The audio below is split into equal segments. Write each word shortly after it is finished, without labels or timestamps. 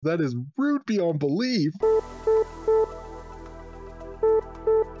That is rude beyond belief.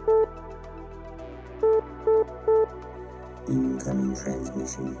 Incoming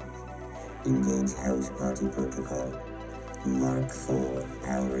transmission. Engage house party protocol. Mark 4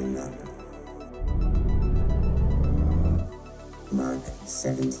 powering up. Mark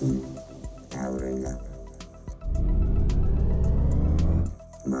 17 powering up.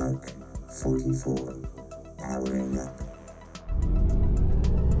 Mark 44 powering up.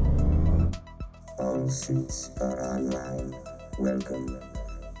 All suits are online. Welcome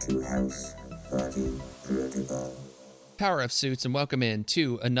to House Party Protocol. Power up, suits, and welcome in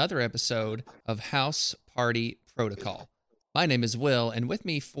to another episode of House Party Protocol. My name is Will, and with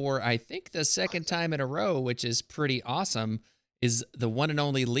me for, I think, the second time in a row, which is pretty awesome, is the one and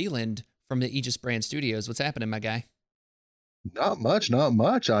only Leland from the Aegis Brand Studios. What's happening, my guy? Not much, not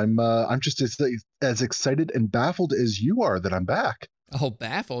much. I'm just as excited and baffled as you are that I'm back. Oh,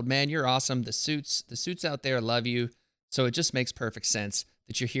 baffled, man. You're awesome. The suits out there love you, so it just makes perfect sense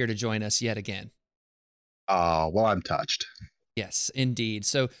that you're here to join us yet again. Well, I'm touched. Yes, indeed.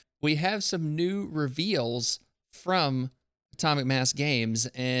 So we have some new reveals from Atomic Mass Games,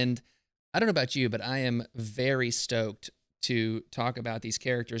 and I don't know about you, but I am very stoked to talk about these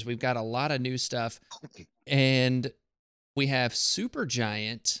characters. We've got a lot of new stuff, and we have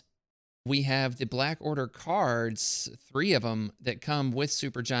Supergiant. We have the Black Order cards, 3 of them that come with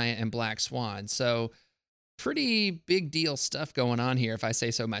Supergiant and Black Swan. So pretty big deal stuff going on here, if I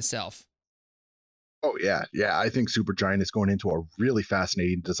say so myself. Oh yeah. I think Supergiant is going into a really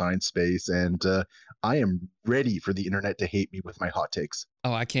fascinating design space, and I am ready for the internet to hate me with my hot takes.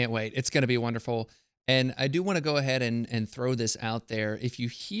 Oh, I can't wait. It's going to be wonderful. And I do want to go ahead and throw this out there. If you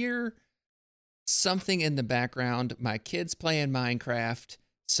hear something in the background, my kid's playing Minecraft,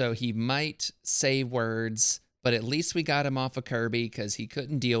 so he might say words, but at least we got him off of Kirby because he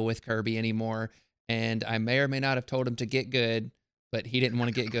couldn't deal with Kirby anymore. And I may or may not have told him to get good, but he didn't want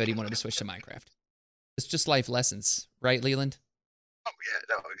to get good. He wanted to switch to Minecraft. It's just life lessons, right, Leland? Oh yeah,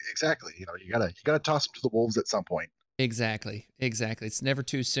 no, exactly. You gotta toss them to the wolves at some point. Exactly. It's never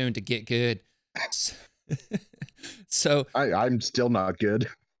too soon to get good. So I'm still not good.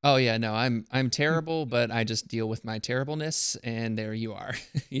 oh yeah, no, I'm terrible, but I just deal with my terribleness, and there you are.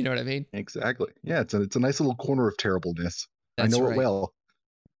 You know what I mean? Exactly. Yeah, it's a nice little corner of terribleness. That's I know right. it well.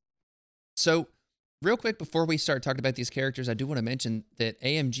 So, real quick before we start talking about these characters, I do want to mention that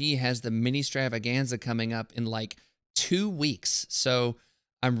AMG has the mini stravaganza coming up in like 2 weeks. So,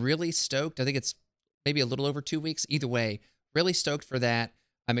 I'm really stoked. I think it's maybe a little over 2 weeks. Either way, really stoked for that.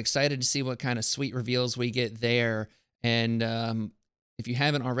 I'm excited to see what kind of sweet reveals we get there. And if you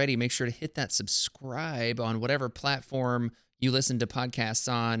haven't already, make sure to hit that subscribe on whatever platform you listen to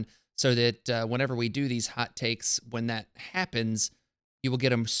podcasts on so that whenever we do these hot takes, when that happens, you will get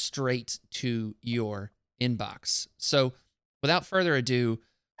them straight to your inbox. So without further ado,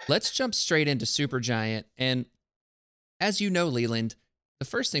 let's jump straight into Supergiant. And as you know, Leland, the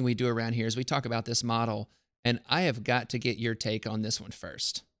first thing we do around here is we talk about this model, and I have got to get your take on this one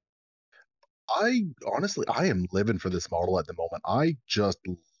first. I honestly, I am living for this model at the moment. I just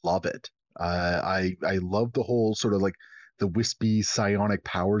love it. I love the whole sort of like the wispy psionic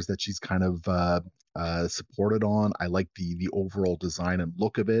powers that she's kind of supported on. I like the overall design and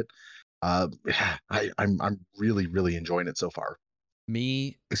look of it. I'm really enjoying it so far.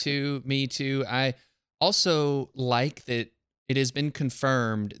 Me too. Me too. I also like that it has been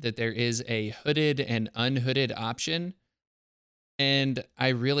confirmed that there is a hooded and unhooded option. And I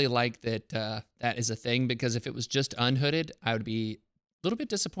really like that that is a thing because if it was just unhooded, I would be a little bit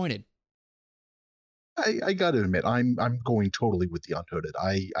disappointed. I gotta admit, I'm going totally with the unhooded.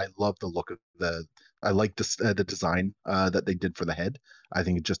 I love the look of the. I like the design that they did for the head. I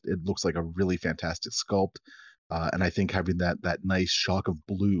think it looks like a really fantastic sculpt, and I think having that nice shock of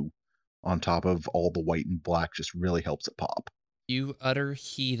blue on top of all the white and black just really helps it pop. You utter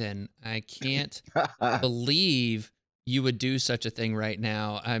heathen. I can't believe you would do such a thing right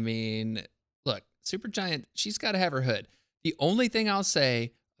now. I mean, look, Supergiant, she's got to have her hood. The only thing I'll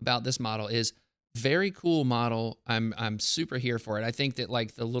say about this model is very cool model. I'm super here for it. I think that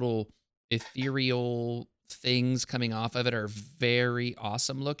like the little ethereal things coming off of it are very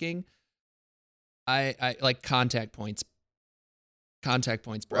awesome looking. I like contact points. Contact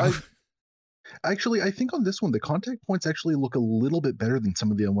points, bro. Well, actually, I think on this one, the contact points actually look a little bit better than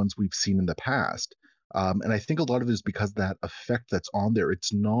some of the other ones we've seen in the past. And I think a lot of it is because that effect that's on there,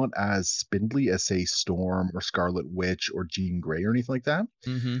 it's not as spindly as, say, Storm or Scarlet Witch or Jean Grey or anything like that.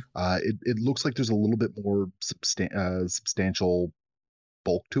 Mm-hmm. It looks like there's a little bit more substantial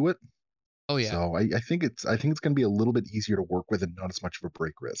bulk to it. Oh yeah. So I think it's going to be a little bit easier to work with and not as much of a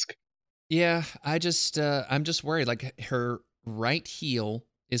break risk. Yeah, I'm just worried. Like her right heel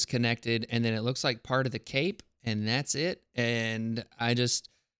is connected, and then it looks like part of the cape, and that's it. And I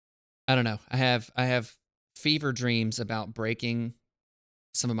don't know. I have fever dreams about breaking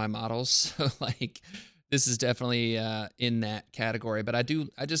some of my models. So like this is definitely in that category. But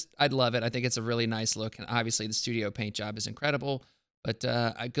I'd love it. I think it's a really nice look, and obviously the studio paint job is incredible. But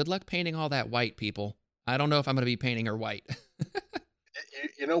good luck painting all that white, people. I don't know if I'm going to be painting her white.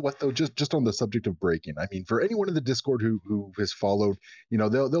 You know what though? Just on the subject of breaking, I mean, for anyone in the Discord who has followed, you know,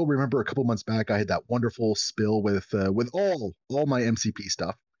 they'll remember a couple months back I had that wonderful spill with all my MCP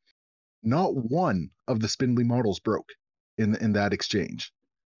stuff. Not one of the spindly models broke in that exchange.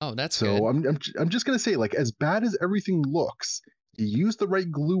 Oh, that's So good. I'm just gonna say, like, as bad as everything looks, you use the right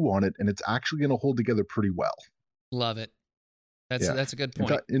glue on it, and it's actually gonna hold together pretty well. Love it. Yeah. That's a good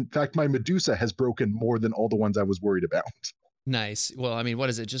point. In fact, my Medusa has broken more than all the ones I was worried about. Nice. Well, I mean, what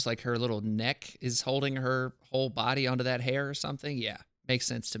is it? Just like her little neck is holding her whole body onto that hair or something? Yeah, makes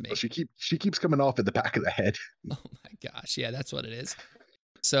sense to So me. she keeps coming off at the back of the head. Oh my gosh. Yeah, that's what it is.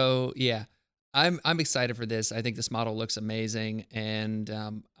 So, yeah. I'm excited for this. I think this model looks amazing, and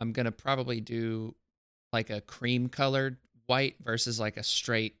I'm gonna probably do like a cream colored white versus like a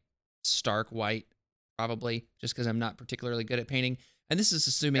straight stark white, probably, just because I'm not particularly good at painting. And this is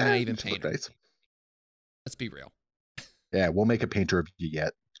assuming I even Just look paint her. nice. Let's be real. Yeah, we'll make a painter of you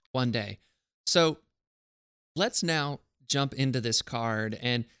yet. One day. So let's now jump into this card.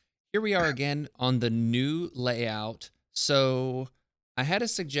 And here we are again on the new layout. So I had a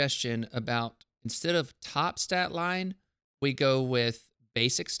suggestion about instead of top stat line, we go with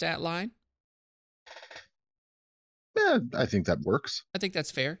basic stat line. Yeah, I think that works. I think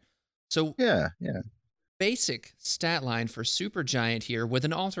that's fair. So Yeah, yeah. basic stat line for Supergiant here with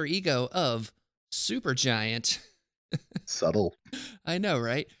an alter ego of Supergiant. Subtle. I know,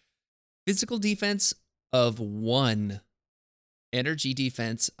 right? Physical defense of 1, energy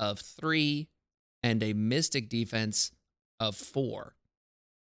defense of 3, and a mystic defense of 4.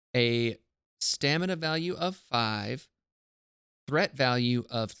 A stamina value of 5, threat value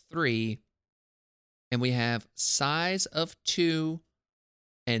of 3, and we have size of 2,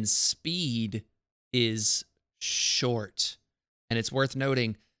 and speed is short. And it's worth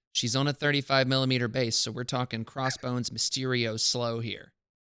noting she's on a 35 millimeter base, so we're talking Crossbones Mysterio slow here.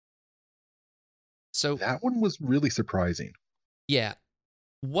 So That one was really surprising. yeah,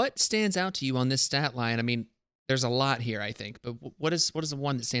 what stands out to you on this stat line? I mean, there's a lot here, I think, but what is the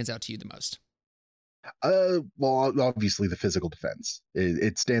one that stands out to you the most? Well, obviously the physical defense.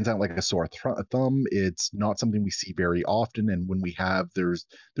 It stands out like a sore thumb. It's not something we see very often, and when we have, there's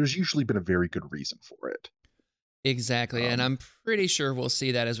usually been a very good reason for it. Exactly, and Um, I'm pretty sure we'll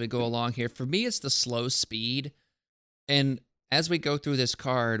see that as we go along here. For me, it's the slow speed, and as we go through this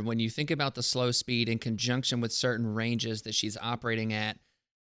card, when you think about the slow speed in conjunction with certain ranges that she's operating at,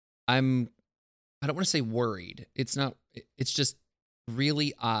 I'm I don't want to say worried. It's not. It's just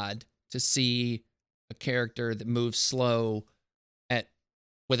really odd to see a character that moves slow at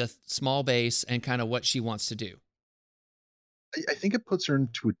with a small base and kind of what she wants to do. I think it puts her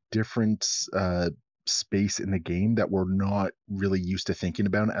into a different space in the game that we're not really used to thinking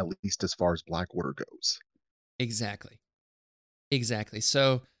about, at least as far as Black Order goes. Exactly. Exactly.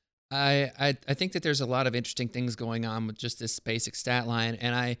 So I think that there's a lot of interesting things going on with just this basic stat line,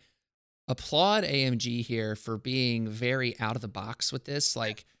 and I applaud AMG here for being very out of the box with this.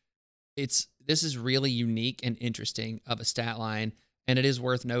 Like this is really unique and interesting of a stat line, and it is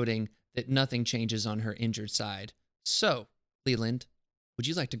worth noting that nothing changes on her injured side. So, Leland, would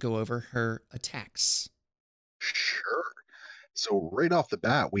you like to go over her attacks? Sure. So right off the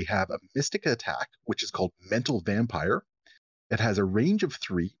bat, we have a Mystic attack, which is called Mental Vampire. It has a range of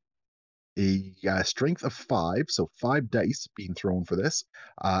 3, a strength of 5, so 5 dice being thrown for this.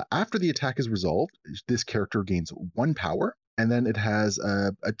 After the attack is resolved, this character gains 1 power, and then it has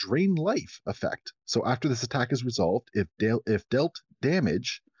a drain life effect. So after this attack is resolved, if dealt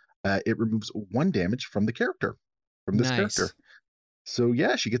damage, it removes 1 damage from the character, from this character. Nice. So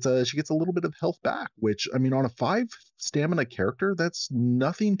yeah, she gets a little bit of health back, which I mean, on a 5 stamina character, that's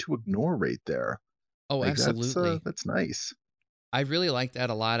nothing to ignore right there. Oh, Like absolutely. that's nice. I really like that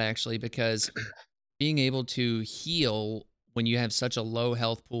a lot actually because being able to heal when you have such a low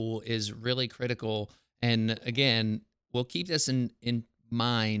health pool is really critical. And again, we'll keep this in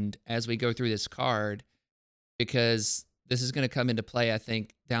mind as we go through this card because this is going to come into play, I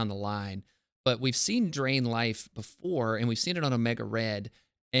think, down the line. But we've seen Drain Life before, and we've seen it on Omega Red.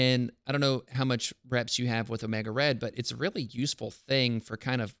 And I don't know how much reps you have with Omega Red, but it's a really useful thing for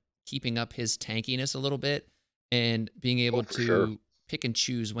kind of keeping up his tankiness a little bit and being Oh, able for sure. to pick and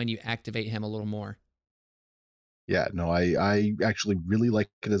choose when you activate him a little more. Yeah, no, I actually really like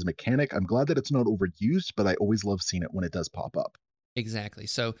it as a mechanic. I'm glad that it's not overused, but I always love seeing it when it does pop up. Exactly.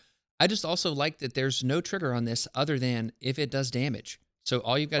 So I just also like that there's no trigger on this other than if it does damage. So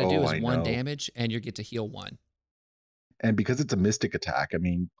all you've got to do Oh, is I one know. damage and you get to heal one. And because it's a mystic attack, I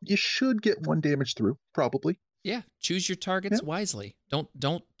mean, you should get one damage through, probably. Yeah, choose your Yeah. targets wisely.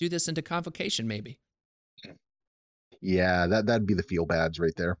 Don't do this into convocation maybe. Yeah, that'd be the feel bads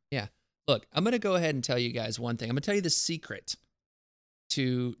right there. Yeah. Look, I'm going to go ahead and tell you guys one thing. I'm going to tell you the secret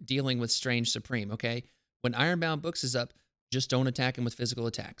to dealing with Strange Supreme, okay? When Ironbound Books is up, just don't attack him with physical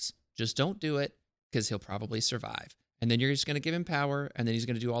attacks. Just don't do it because he'll probably survive. And then you're just going to give him power, and then he's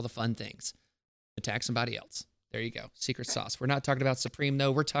going to do all the fun things. Attack somebody else. There you go. Secret sauce. We're not talking about Supreme,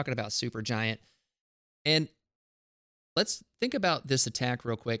 though. We're talking about Super Giant. And let's think about this attack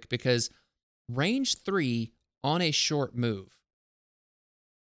real quick because range 3 on a short move,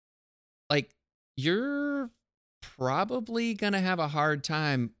 like, you're probably going to have a hard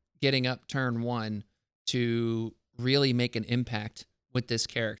time getting up turn 1 to really make an impact with this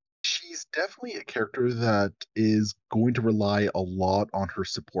character. She's definitely a character that is going to rely a lot on her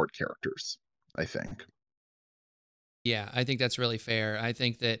support characters, I think. Yeah, I think that's really fair. I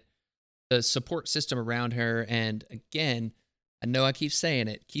think that the support system around her, and again, I know I keep saying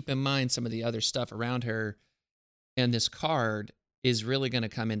it, keep in mind some of the other stuff around her and this card is really going to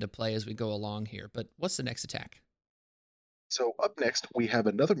come into play as we go along here. But what's the next attack? So up next, we have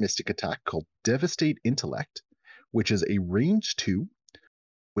another mystic attack called Devastate Intellect, which is a range 2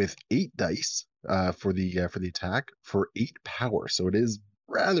 with 8 dice for the attack for 8 power. So it is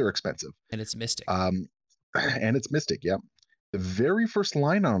rather expensive. And it's Mystic. And it's mystic, yeah. The very first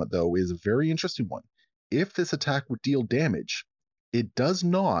line on it, though, is a very interesting one. If this attack would deal damage, it does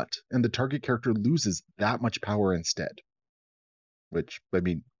not, and the target character loses that much power instead. Which, I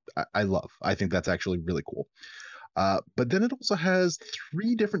mean, I love. I think that's actually really cool. But then it also has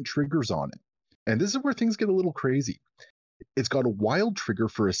 3 different triggers on it. And this is where things get a little crazy. It's got a wild trigger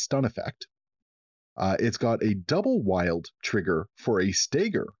for a stun effect. It's got a double wild trigger for a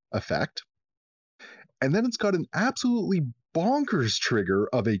stagger effect. And then it's got an absolutely bonkers trigger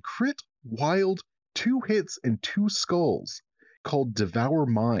of a crit wild 2 hits and 2 skulls called Devour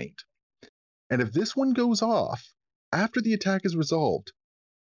Mind. And if this one goes off after the attack is resolved,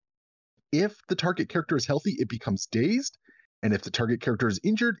 if the target character is healthy, it becomes dazed. And if the target character is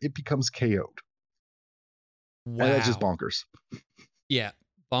injured, it becomes KO'd. Wow. And that's just bonkers. Yeah,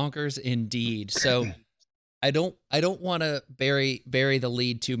 bonkers indeed. So I don't want to bury the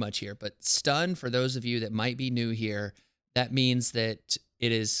lead too much here, but stun, for those of you that might be new here, that means that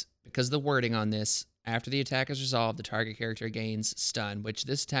it is, because of the wording on this, after the attack is resolved, the target character gains stun, which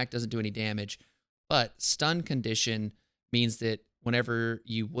this attack doesn't do any damage, but stun condition means that whenever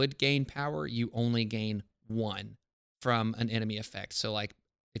you would gain power, you only gain 1 from an enemy effect. So like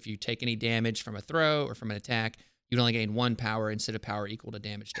if you take any damage from a throw or from an attack, you'd only gain 1 power instead of power equal to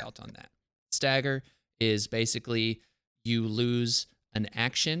damage dealt on that. Stagger is basically you lose an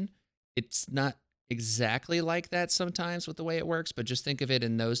action. It's not exactly like that sometimes with the way it works, but just think of it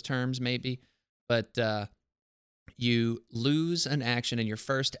in those terms maybe. But you lose an action, and your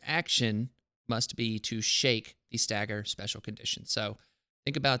first action must be to shake the stagger special condition. So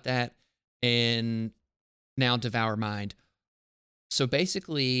think about that. And now Devour Mind. So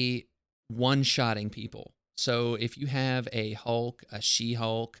basically one-shotting people. So if you have a Hulk, a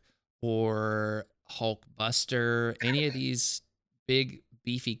She-Hulk, or Hulk Buster, any of these big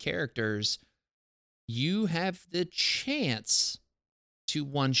beefy characters, you have the chance to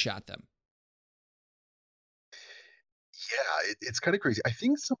one-shot them. Yeah, it's kind of crazy. I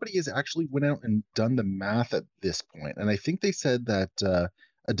think somebody has actually went out and done the math at this point, and I think they said that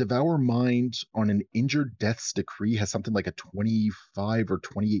a Devour Mind on an injured death's decree has something like a 25 or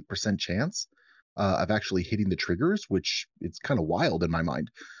 28% chance of actually hitting the triggers, which it's kind of wild in my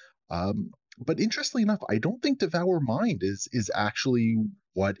mind. But interestingly enough, I don't think Devour Mind is actually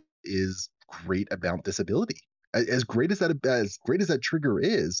what is great about this ability. As great as that trigger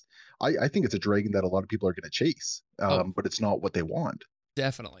is, I think it's a dragon that a lot of people are going to chase, Oh, but it's not what they want.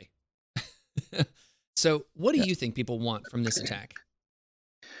 definitely. So what do Yeah. you think people want from this attack?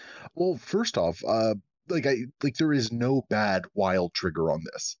 Well, first off, like there is no bad wild trigger on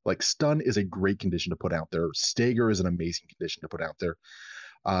this. Like stun is a great condition to put out there. Stagger is an amazing condition to put out there.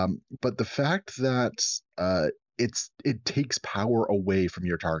 But the fact that it takes power away from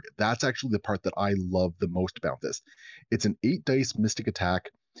your target, that's actually the part that I love the most about this. It's an 8 dice mystic attack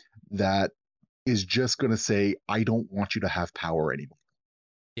that is just going to say, I don't want you to have power anymore.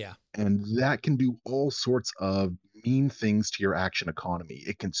 Yeah. And that can do all sorts of mean things to your action economy.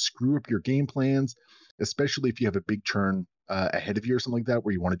 It can screw up your game plans, especially if you have a big turn ahead of you or something like that,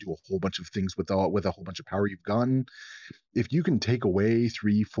 where you want to do a whole bunch of things with a whole bunch of power you've gotten. If you can take away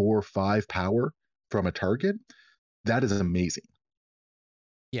 3, 4, 5 power from a target, that is amazing.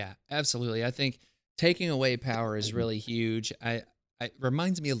 Yeah, absolutely. I think taking away power is really huge. It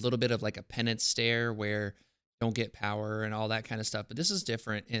reminds me a little bit of like a penance stare where don't get power and all that kind of stuff. But this is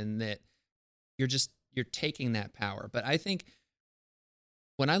different in that you're taking that power. But I think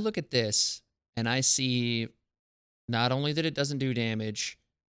when I look at this and I see not only that it doesn't do damage,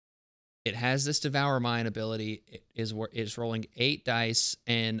 it has this devour mine ability. It is rolling 8 dice,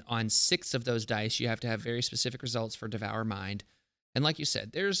 and on 6 of those dice, you have to have very specific results for devour mind. And like you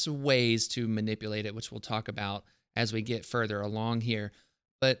said, there's ways to manipulate it, which we'll talk about as we get further along here.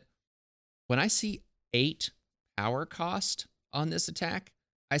 But when I see 8 power cost on this attack,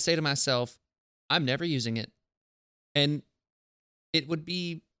 I say to myself, I'm never using it. And it would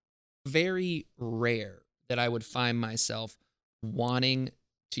be very rare that I would find myself wanting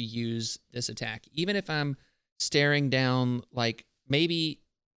to use this attack, even if I'm staring down like maybe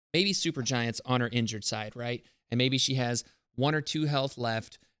Super Giant's on her injured side, right? And maybe she has 1 or 2 health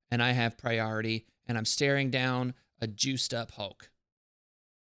left, and I have priority, and I'm staring down a juiced up Hulk,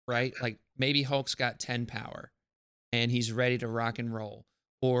 right? Like maybe Hulk's got 10 power, and he's ready to rock and roll,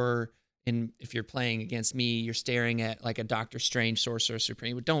 or if you're playing against me, you're staring at like a Doctor Strange Sorcerer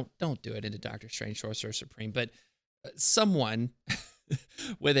Supreme. Don't do it into Doctor Strange Sorcerer Supreme, but someone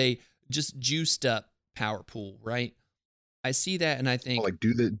with a just juiced up power pool, right? I see that and I Well, think, like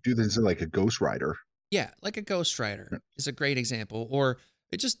do this like a Ghost Rider. yeah, like a Ghost Rider is a great example. Or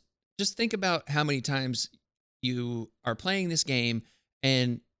it just think about how many times you are playing this game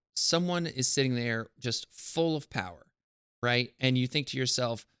and someone is sitting there just full of power, right? And you think to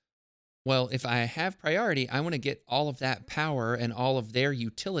yourself, well, if I have priority, I want to get all of that power and all of their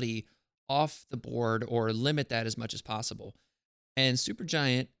utility off the board or limit that as much as possible. And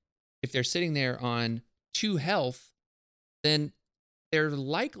Supergiant, if they're sitting there on 2 health, then they're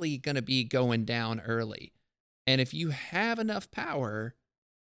likely going to be going down early. And if you have enough power,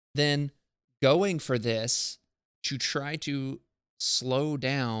 then going for this to try to slow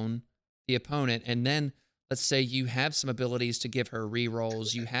down the opponent. And then let's say you have some abilities to give her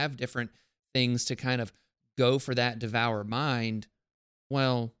rerolls, you have different things to kind of go for that devour mind.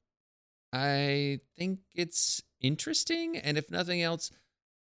 Well, I think it's interesting. And if nothing else,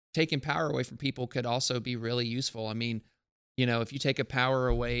 taking power away from people could also be really useful. I mean, if you take a power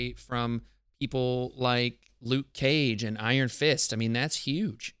away from people like Luke Cage and Iron Fist, I mean, that's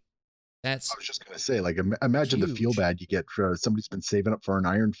huge. I That's was just gonna say, like, imagine the feel huge. bad you get for somebody's been saving up for an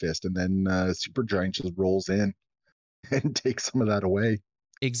Iron Fist, and then Super Giant just rolls in and takes some of that away.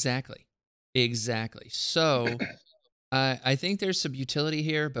 Exactly. Exactly. So I think there's some utility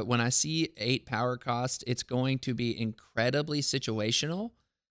here, but when I see 8 power cost, it's going to be incredibly situational.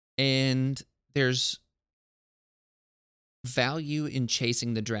 And there's value in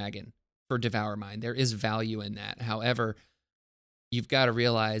chasing the dragon for Devour Mind. There is value in that. However, you've got to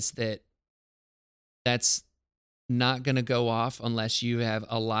realize that that's not going to go off unless you have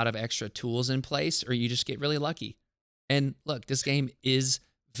a lot of extra tools in place or you just get really lucky. And look, this game is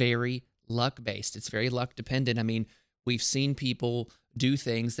very luck based. It's very luck dependent. I mean, we've seen people do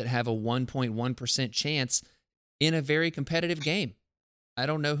things that have a 1.1% chance in a very competitive game. I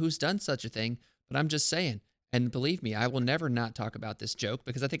don't know who's done such a thing, but I'm just saying. And believe me, I will never not talk about this joke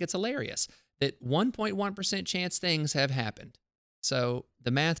because I think it's hilarious that 1.1% chance things have happened. So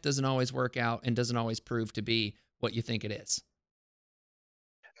the math doesn't always work out and doesn't always prove to be what you think it is.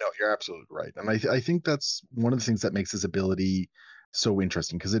 No, you're absolutely right, and I think that's one of the things that makes this ability so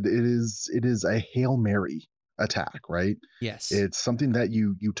interesting because it is a Hail Mary attack, right? Yes. It's something that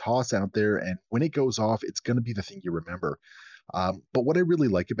you toss out there, and when it goes off, it's going to be the thing you remember. But what I really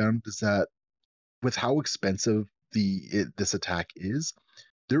like about it is that with how expensive this attack is,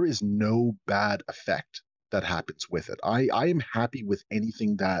 there is no bad effect that happens with it. I am happy with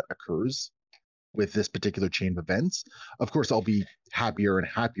anything that occurs with this particular chain of events. Of course, I'll be happier and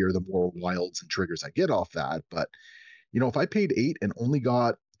happier the more wilds and triggers I get off that. But if I paid 8 and only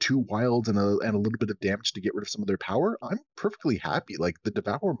got 2 wilds and a little bit of damage to get rid of some of their power, I'm perfectly happy. Like the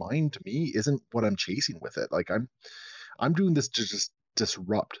Devour Mind to me isn't what I'm chasing with it. Like I'm doing this to just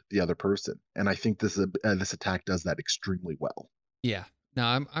disrupt the other person, and I think this attack does that extremely well. Yeah. No,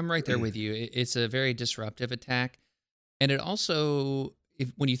 I'm right there with you. It's a very disruptive attack. And it also,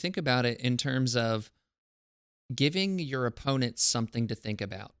 if when you think about it in terms of giving your opponent something to think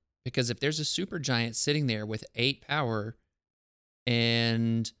about, because if there's a super giant sitting there with 8 power,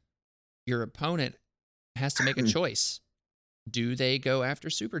 and your opponent has to make a choice. Do they go after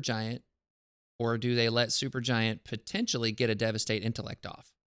Supergiant, or do they let Supergiant potentially get a Devastate Intellect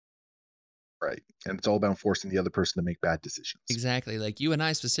off? Right. And it's all about forcing the other person to make bad decisions. Exactly. Like you and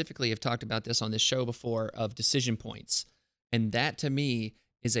I specifically have talked about this on this show before of decision points. And that to me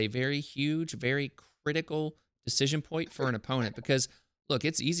is a very huge, very critical decision point for an opponent because look,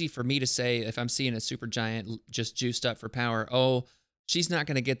 it's easy for me to say if I'm seeing a Supergiant just juiced up for power, oh, she's not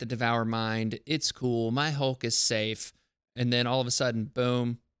going to get the Devour Mind. It's cool. My Hulk is safe. And then all of a sudden,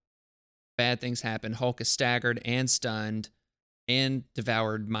 boom, bad things happen. Hulk is staggered and stunned and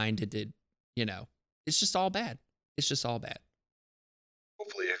devoured minded. It's just all bad. It's just all bad.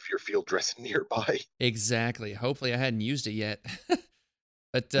 Hopefully, if your field dress nearby. Exactly. Hopefully, I hadn't used it yet.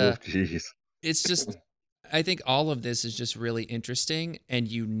 But Oh, jeez. it's just, I think all of this is just really interesting and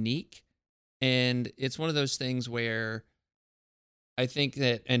unique. And it's one of those things where I think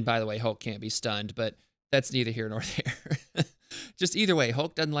that, and by the way, Hulk can't be stunned, but that's neither here nor there. Just either way,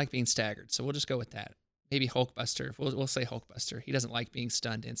 Hulk doesn't like being staggered. So we'll just go with that. Maybe Hulkbuster. We'll say Hulkbuster. He doesn't like being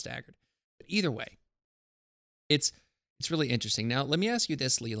stunned and staggered. But either way, it's really interesting. Now, let me ask you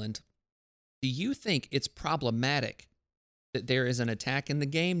this, Leland. Do you think it's problematic that there is an attack in the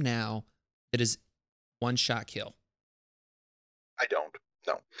game now that is one-shot kill? I don't.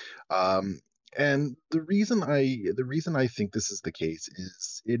 No. And the reason I think this is the case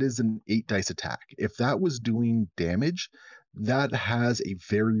is it is an 8 dice attack. If that was doing damage, that has a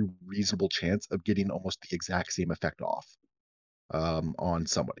very reasonable chance of getting almost the exact same effect off on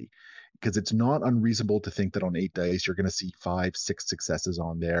somebody. Because it's not unreasonable to think that on 8 dice you're going to see 5, 6 successes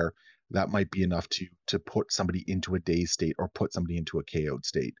on there. That might be enough to put somebody into a dazed state or put somebody into a KO'd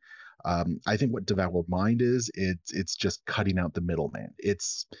state. I think what Devour Mind is, it's just cutting out the middleman.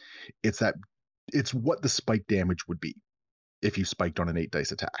 It's what the spike damage would be if you spiked on an 8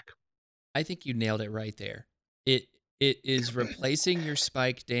 dice attack. I think you nailed it right there. It is replacing your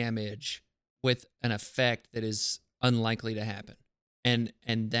spike damage with an effect that is unlikely to happen. And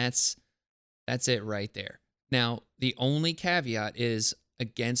that's it right there. Now, the only caveat is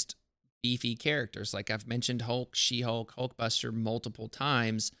against beefy characters. Like I've mentioned Hulk, She-Hulk, Hulkbuster multiple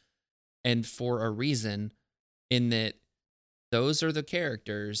times, and for a reason, in that those are the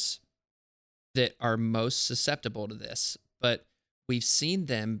characters that are most susceptible to this. But we've seen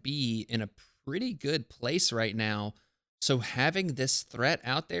them be in a pretty good place right now. So having this threat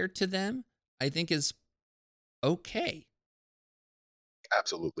out there to them, I think is okay.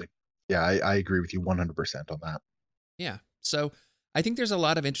 Absolutely. Yeah, I agree with you 100% on that. Yeah. So I think there's a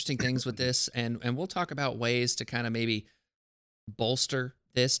lot of interesting things with this, and we'll talk about ways to kind of maybe bolster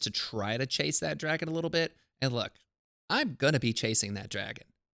this to try to chase that dragon a little bit. And look, I'm gonna be chasing that dragon,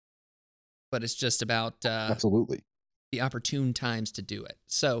 but it's just about Absolutely. the opportune times to do it.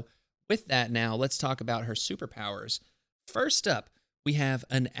 So with that, now let's talk about her superpowers. First up, we have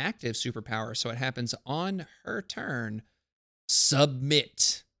an active superpower, so it happens on her turn.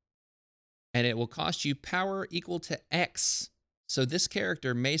 Submit. And it will cost you power equal to X. So this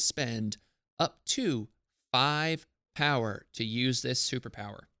character may spend up to 5 power to use this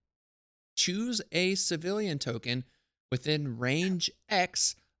superpower. Choose a civilian token within range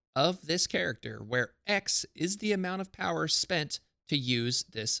X of this character, where X is the amount of power spent to use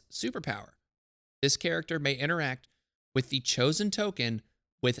this superpower. This character may interact with the chosen token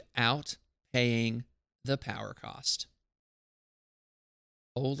without paying the power cost.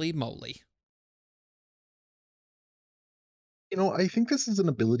 Holy moly. I think this is an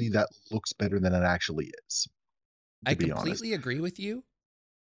ability that looks better than it actually is, I to be honest. completely agree with you,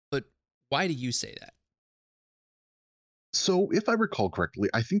 but why do you say that? So, if I recall correctly,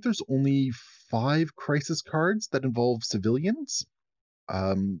 I think there's only 5 crisis cards that involve civilians.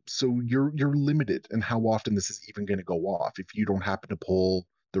 So you're limited in how often this is even going to go off. If you don't happen to pull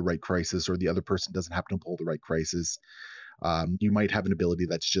the right crisis, or the other person doesn't happen to pull the right crisis, you might have an ability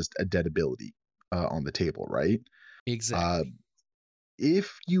that's just a dead ability on the table, right? Uh, Exactly.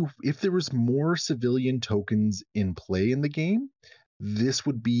 if there was more civilian tokens in play in the game, this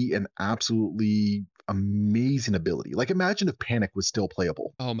would be an absolutely amazing ability. Like, imagine if Panic was still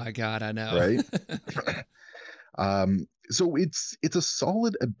playable, Oh my God, I know. right? So it's a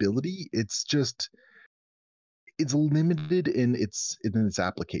solid ability. It's limited in its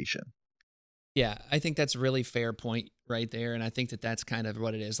application. Yeah, I think that's a really fair point right there. And I think that that's kind of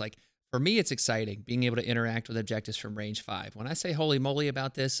what it is. Like, for me, it's exciting being able to interact with objectives from range 5. When I say holy moly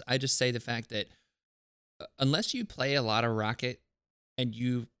about this, I just say the fact that unless you play a lot of Rocket and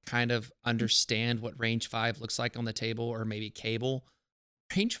you kind of understand what range 5 looks like on the table, or maybe Cable,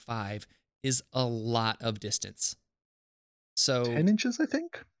 range 5 is a lot of distance. So, 10 inches, I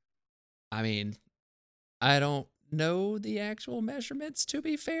think. I mean, I don't know the actual measurements to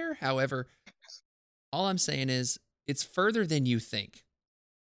be fair. However, all I'm saying is it's further than you think,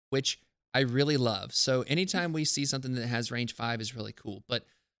 which I really love. So anytime we see something that has range 5 is really cool. But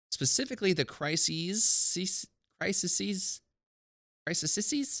specifically the crises, crises,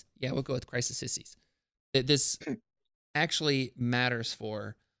 yeah, we'll go with crises. That this actually matters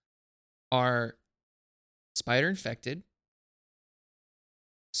for are spider infected,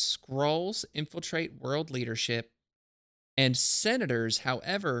 scrolls infiltrate world leadership, and senators.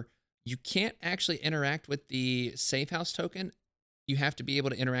 However, you can't actually interact with the safe house token. You have to be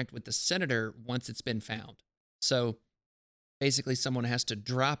able to interact with the senator once it's been found. So basically, someone has to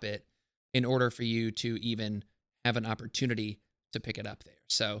drop it in order for you to even have an opportunity to pick it up there.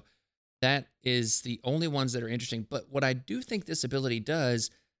 So that is the only ones that are interesting. But what I do think this ability does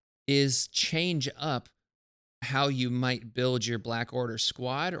is change up how you might build your Black Order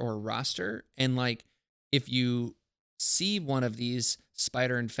squad or roster. And like, if you see one of these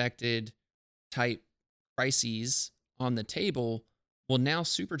spider infected type crises on the table, well, now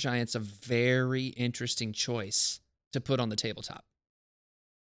Supergiant's a very interesting choice to put on the tabletop.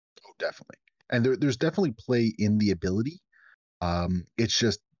 Oh, definitely. And there's definitely play in the ability. It's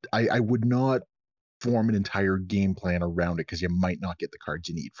just I would not form an entire game plan around it because you might not get the cards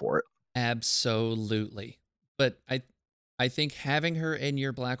you need for it. Absolutely. But I think having her in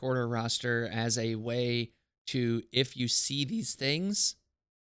your Black Order roster as a way to, if you see these things,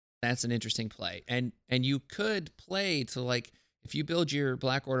 that's an interesting play. And you could play to like, if you build your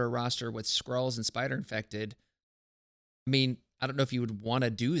Black Order roster with Skrulls and Spider Infected, I mean, I don't know if you would want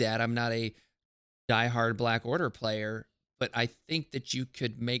to do that. I'm not a diehard Black Order player, but I think that you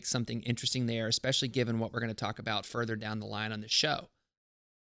could make something interesting there, especially given what we're going to talk about further down the line on the show.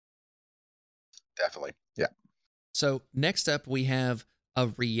 Definitely. Yeah. So next up, we have a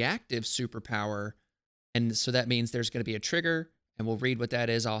reactive superpower. And so that means there's going to be a trigger, and we'll read what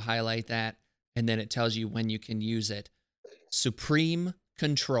that is. I'll highlight that, and then it tells you when you can use it. Supreme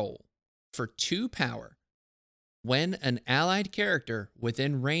Control. For 2 power, when an allied character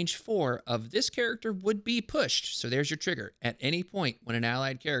within range 4 of this character would be pushed. So there's your trigger. At any point when an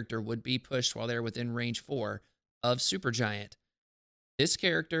allied character would be pushed while they're within range 4 of Supergiant, this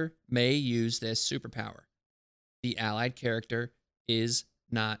character may use this superpower. The allied character is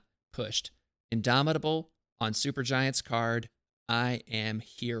not pushed. Indomitable on Supergiant's card. I am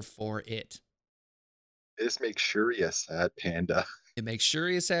here for it. This makes Shuri a sad panda. It makes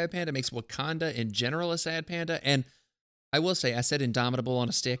Shuri a sad panda. It makes Wakanda in general a sad panda. And I will say, I said Indomitable on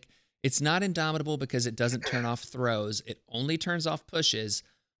a stick. It's not Indomitable because it doesn't turn off throws. It only turns off pushes.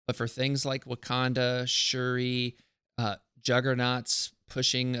 But for things like Wakanda, Shuri, Juggernaut's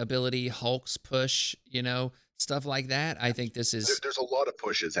pushing ability, Hulk's push, stuff like that, I think this is... There's a lot of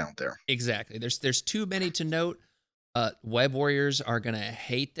pushes out there. Exactly. There's too many to note. Web Warriors are going to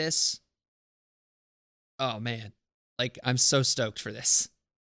hate this. Oh, man. Like, I'm so stoked for this.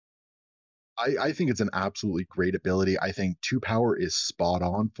 I think it's an absolutely great ability. I think 2 power is spot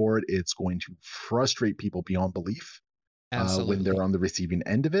on for it. It's going to frustrate people beyond belief when they're on the receiving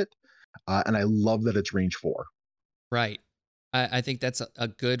end of it. And I love that it's range 4. Right. I think that's a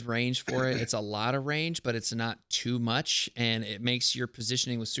good range for it. It's a lot of range, but it's not too much. And it makes your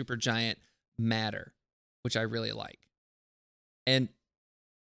positioning with Supergiant matter, which I really like. And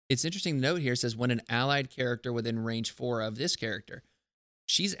it's interesting to note here, it says when an allied character within range 4 of this character,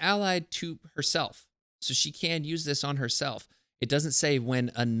 she's allied to herself. So she can use this on herself. It doesn't say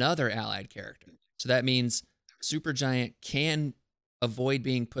when another allied character. So that means Supergiant can avoid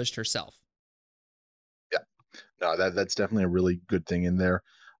being pushed herself. Yeah. No, that's definitely a really good thing in there.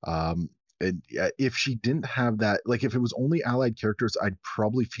 And if she didn't have that, like if it was only allied characters, I'd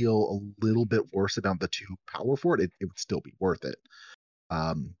probably feel a little bit worse about the 2 power for it. It would still be worth it.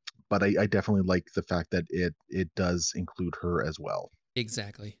 But I definitely like the fact that it does include her as well.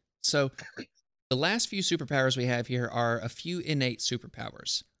 Exactly. So the last few superpowers we have here are a few innate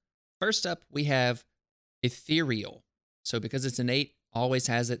superpowers. First up, we have ethereal. So because it's innate, always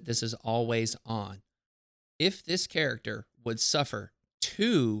has it, this is always on. If this character would suffer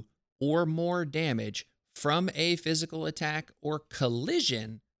 2 or more damage from a physical attack or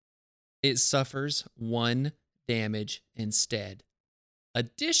collision, it suffers 1 damage instead.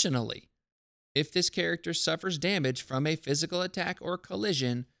 Additionally, if this character suffers damage from a physical attack or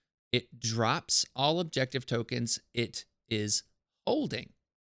collision, it drops all objective tokens it is holding.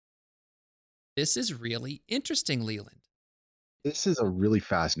 This is really interesting, Leland. This is a really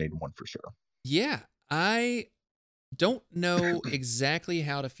fascinating one for sure. Yeah, I don't know exactly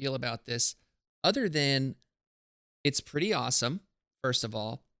how to feel about this other than It's pretty awesome, first of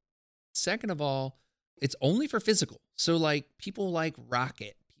all. Second of all, it's only for physical. So like people like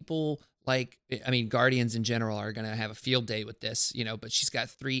Rocket, people like I mean Guardians in general are going to have a field day with this, but she's got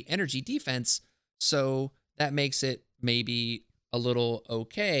 3 energy defense, so that makes it maybe a little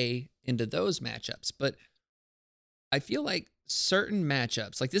okay into those matchups. But I feel like certain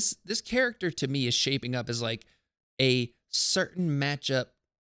matchups, like this character to me is shaping up as like a certain matchup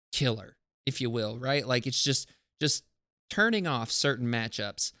killer, if you will, right? Like it's just turning off certain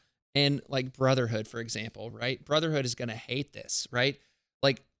matchups. And like Brotherhood, for example, right? Brotherhood is going to hate this, right?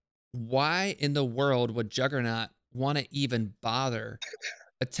 Like, why in the world would Juggernaut want to even bother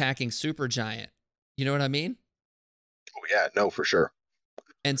attacking Supergiant? You know what I mean? Oh yeah, no, for sure.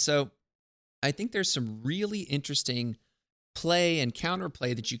 And so I think there's some really interesting play and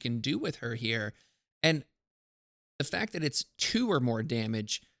counterplay that you can do with her here. And the fact that it's 2 or more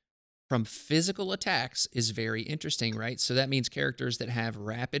damage from physical attacks is very interesting, right? So that means characters that have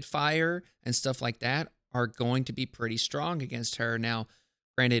rapid fire and stuff like that are going to be pretty strong against her. Now,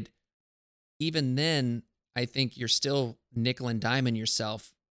 granted, even then, I think you're still nickel and diamond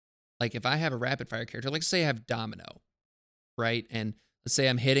yourself. Like if I have a rapid fire character, like say I have Domino, right? And let's say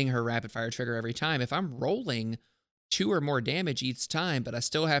I'm hitting her rapid fire trigger every time. If I'm rolling 2 or more damage each time, but I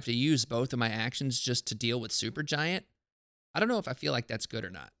still have to use both of my actions just to deal with Supergiant, I don't know if I feel like that's good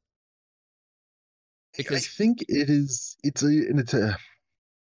or not. I Because, think it is. It's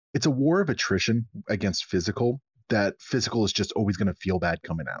a war of attrition against physical. That physical is just always going to feel bad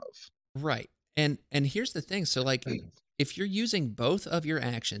coming out right. And here's the thing. So like of. if you're using both of your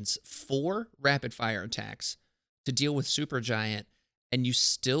actions for rapid fire attacks to deal with Supergiant and you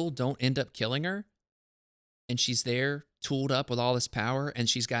still don't end up killing her and she's there tooled up with all this power and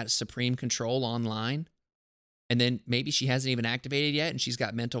she's got supreme control online and then maybe she hasn't even activated yet and she's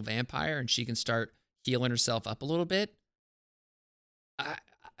got mental vampire and she can start healing herself up a little bit. I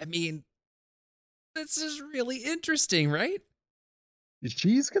I mean, this is really interesting, right?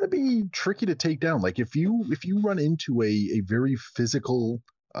 She's going to be tricky to take down. Like if you run into a very physical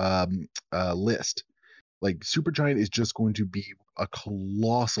list, like Supergiant is just going to be a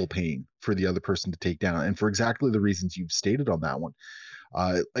colossal pain for the other person to take down, and for exactly the reasons you've stated on that one.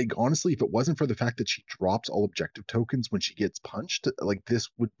 Like honestly, if it wasn't for the fact that she drops all objective tokens when she gets punched, like this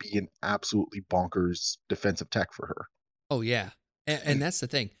would be an absolutely bonkers defensive tech for her. Oh yeah. And that's the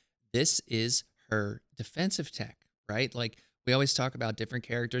thing. This is her defensive tech, right? Like we always talk about different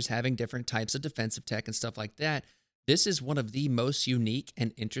characters having different types of defensive tech and stuff like that. This is one of the most unique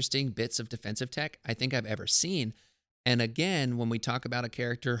and interesting bits of defensive tech I think I've ever seen. And again, when we talk about a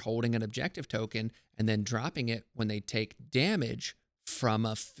character holding an objective token and then dropping it when they take damage from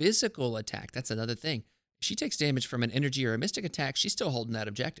a physical attack, that's another thing. If she takes damage from an energy or a mystic attack, she's still holding that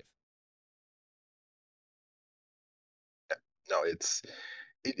objective. No, it's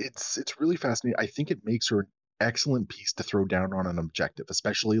really fascinating. I think it makes her an excellent piece to throw down on an objective,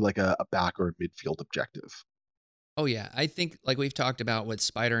 especially like a back or a midfield objective. Oh yeah, I think like we've talked about with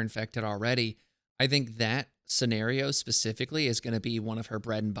Spider Infected already, I think that scenario specifically is going to be one of her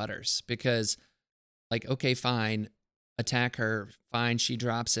bread and butters because like okay, fine, attack her, fine, she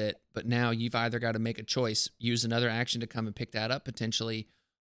drops it, but now you've either got to make a choice, use another action to come and pick that up potentially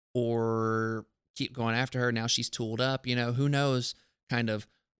or keep going after her. Now she's tooled up, who knows kind of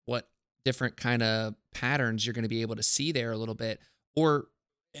what different kind of patterns you're going to be able to see there a little bit or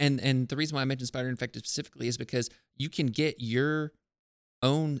and the reason why I mentioned Spider Infected specifically is because you can get your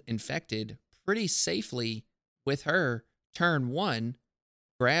own infected pretty safely with her turn 1,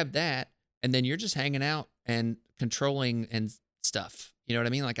 grab that, and then you're just hanging out and controlling and stuff. You know what I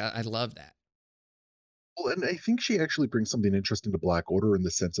mean? Like I love that. Well, and I think she actually brings something interesting to Black Order in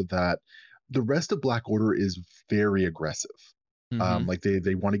the sense of that the rest of Black Order is very aggressive. Mm-hmm. Like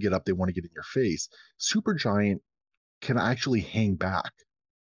they want to get up, they want to get in your face. Supergiant can actually hang back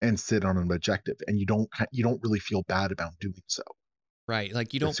and sit on an objective, and you don't really feel bad about doing so Right.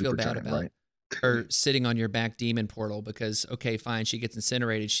 Like you with don't feel bad Supergiant, about right? her sitting on your back demon portal because okay, fine, she gets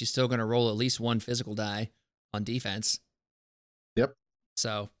incinerated. She's still going to roll at least one physical die on defense. Yep.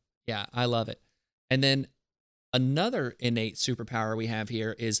 So yeah, I love it. And then another innate superpower we have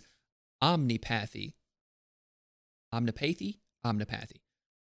here is omnipathy. Omnipathy? Omnipathy.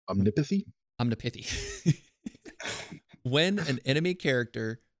 Omnipathy. Omnipathy. When an enemy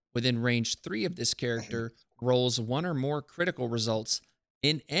character within range 3 of this character rolls 1 or more critical results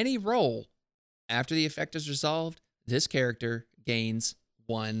in any roll after the effect is resolved, this character gains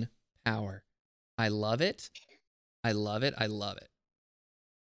 1 power. I love it. I love it. I love it.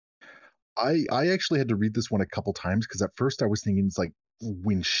 I actually had to read this one a couple times because at first I was thinking it's like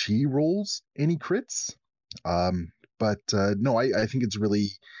when she rolls any crits, But no, I think it's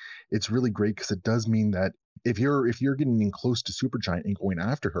really great because it does mean that if you're getting in close to Supergiant and going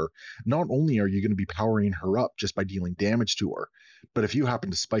after her, not only are you going to be powering her up just by dealing damage to her, but if you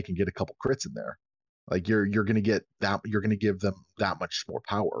happen to spike and get a couple crits in there, like you're going to get that you're going to give them that much more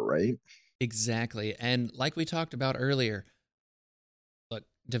power, right? Exactly. And like we talked about earlier, look,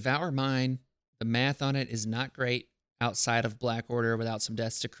 Devour Mine, the math on it is not great outside of Black Order without some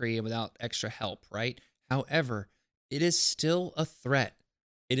Death's Decree and without extra help, right? However, it is still a threat.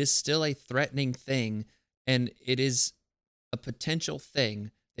 It is still a threatening thing, and it is a potential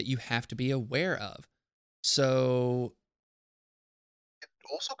thing that you have to be aware of. So,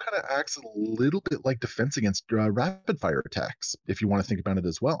 Also kind of acts a little bit like defense against rapid fire attacks, if you want to think about it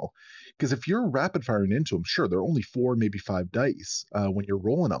as well. Because if you're rapid firing into them, sure, they're only 4, maybe 5 dice when you're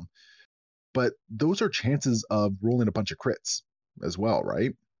rolling them, but those are chances of rolling a bunch of crits as well,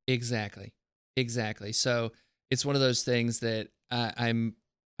 right? exactly. Exactly. So, it's one of those things that I'm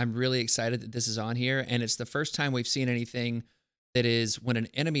really excited that this is on here, and it's the first time we've seen anything that is when an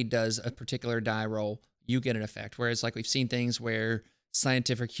enemy does a particular die roll, you get an effect. Whereas like we've seen things where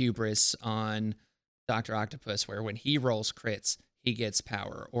Scientific Hubris on Doctor Octopus, where when he rolls crits, he gets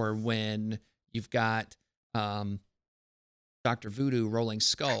power, or when you've got um, Doctor Voodoo rolling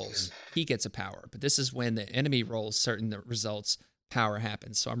skulls, he gets a power. But this is when the enemy rolls certain results, power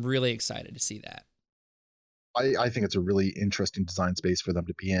happens. So I'm really excited to see that. I think it's a really interesting design space for them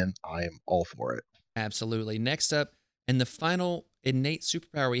to be in. I am all for it. Absolutely. Next up, and the final innate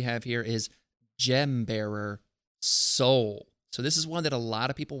superpower we have here is Gem Bearer Soul. So this is one that a lot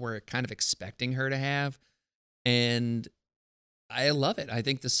of people were kind of expecting her to have, and I love it. I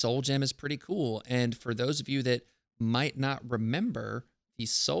think the Soul Gem is pretty cool. And for those of you that might not remember the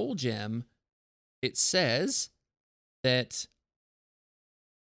Soul Gem, it says that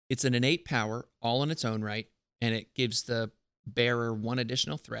it's an innate power all in its own right, and it gives the bearer one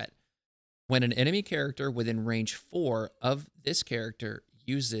additional threat. When an enemy character within range 4 of this character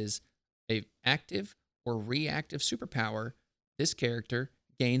uses a active or reactive superpower, this character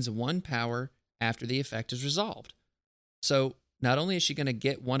gains 1 power after the effect is resolved. So not only is she going to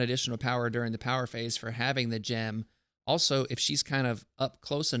get 1 additional power during the power phase for having the gem, also if she's kind of up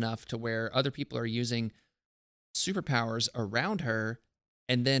close enough to where other people are using superpowers around her,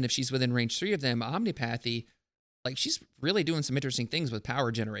 and then if she's within range 3 of them, Omnipathy, like she's really doing some interesting things with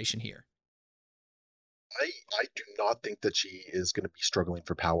power generation here. I do not think that she is going to be struggling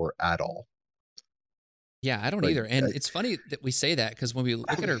for power at all. Yeah, I don't Like, either. And it's funny that we say that because when we look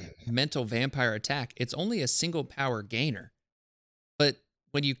at her I, mental vampire attack, it's only a single power gainer. But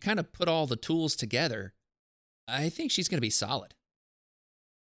when you kind of put all the tools together, I think she's going to be solid.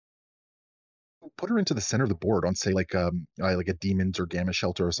 put her into the center of the board on, say, like a demons or gamma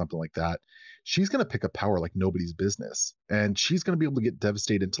shelter or something like that. She's going to pick up power like nobody's business, and she's going to be able to get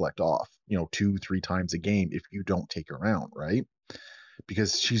devastated intellect off, 2 3 times a game if you don't take her out, right?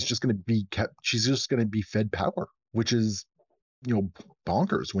 Because she's just going to be fed power, which is you know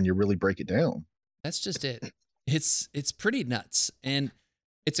bonkers when you really break it down. That's just it. It's pretty nuts. And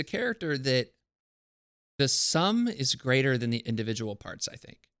it's a character that the sum is greater than the individual parts, I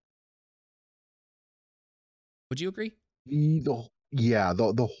think. Would you agree?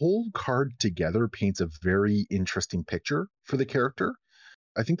 The whole card together paints a very interesting picture for the character.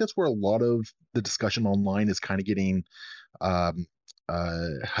 I think that's where a lot of the discussion online is kind of getting um,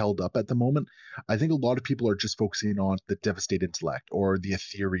 held up at the moment. I think a lot of people are just focusing on the devastated intellect or the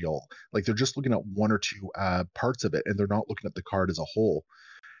ethereal. Like they're just looking at 1 or 2 parts of it, and they're not looking at the card as a whole.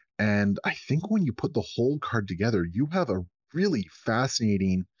 And I think when you put the whole card together, you have a really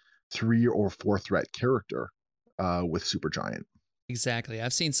fascinating 3 or 4 threat character with Supergiant. Exactly.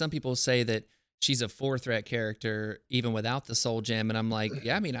 I've seen some people say that she's a 4 threat character even without the soul gem, and I'm like,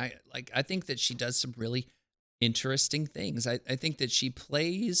 yeah, I mean, I think that she does some really interesting things. I think that she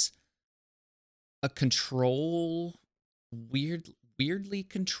plays a control weirdly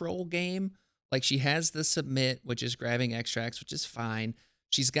control game. Like she has the submit, which is grabbing extracts, which is fine.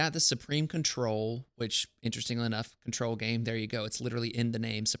 She's got the supreme control, which interestingly enough, control game. There you go. It's literally in the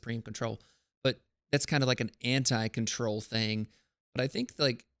name, supreme control. But that's kind of like an anti-control thing. But I think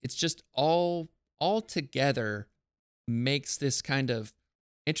like it's just all together makes this kind of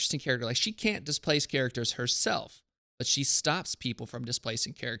interesting character. Like she can't displace characters herself, but she stops people from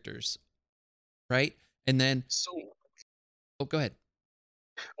displacing characters, right? And then, So, oh, go ahead.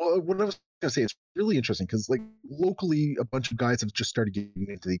 well, what I was going to say is really interesting because, like, locally, a bunch of guys have just started getting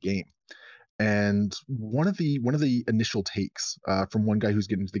into the game, and one of the initial takes from one guy who's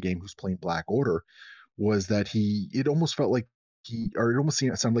getting into the game, who's playing Black Order, was that it almost felt like or it almost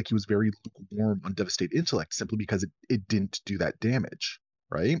sounded like he was very lukewarm on Devastate Intellect simply because it didn't do that damage,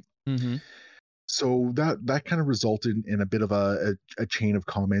 right? Mm-hmm. So that kind of resulted in a bit of a chain of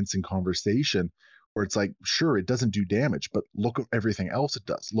comments and conversation where it's like, sure, it doesn't do damage, but look at everything else it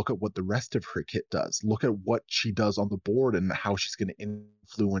does. Look at what the rest of her kit does. Look at what she does on the board and how she's going to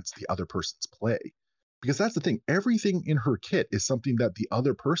influence the other person's play. Because that's the thing, everything in her kit is something that the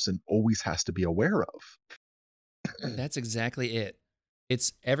other person always has to be aware of. That's exactly it.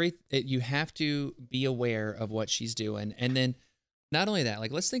 You have to be aware of what she's doing. And then not only that,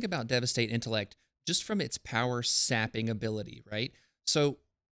 like let's think about Devastate Intellect just from its power sapping ability, right? So,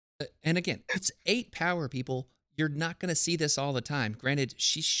 and again, it's 8 power, people. You're not going to see this all the time. Granted,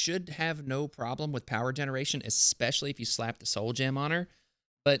 she should have no problem with power generation, especially if you slap the soul gem on her.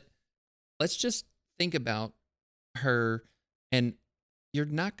 But let's just think about her, and you're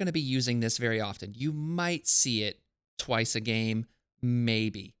not going to be using this very often. You might see it twice a game,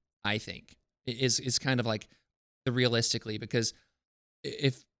 maybe, I think, is kind of like the realistically, because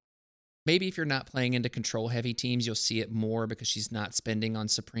if maybe if you're not playing into control heavy teams, you'll see it more because she's not spending on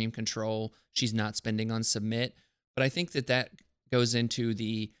supreme control, she's not spending on submit. But I think that goes into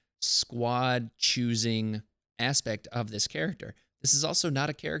the squad choosing aspect of this character. This is also not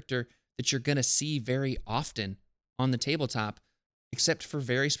a character that you're going to see very often on the tabletop, except for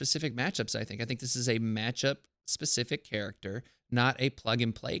very specific matchups. I think this is a matchup specific character, not a plug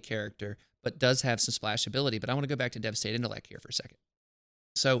and play character, but does have some splash ability. But I want to go back to Devastate Intellect here for a second.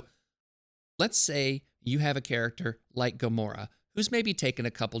 So let's say you have a character like Gamora, who's maybe taken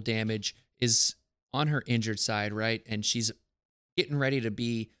a couple damage, is on her injured side, right? And she's getting ready to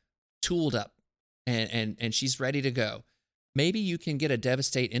be tooled up and she's ready to go. Maybe you can get a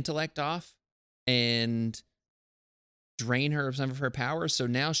Devastate Intellect off and drain her of some of her power. So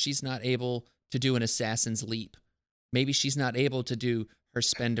now she's not able to do an Assassin's Leap. Maybe she's not able to do her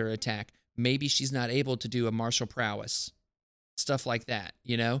Spender attack. Maybe she's not able to do a Martial Prowess. Stuff like that,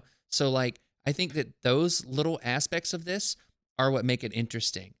 you know? So like, I think that those little aspects of this are what make it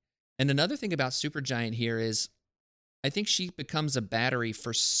interesting. And another thing about Supergiant here is I think she becomes a battery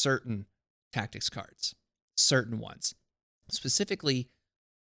for certain tactics cards, certain ones. Specifically,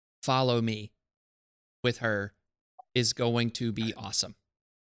 Follow Me with her is going to be awesome.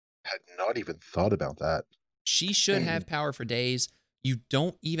 Had not even thought about that. She should have power for days. You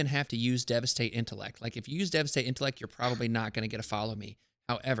don't even have to use Devastate Intellect. Like if you use Devastate Intellect, you're probably not going to get a Follow Me.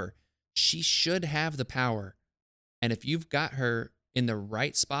 However, she should have the power. And if you've got her in the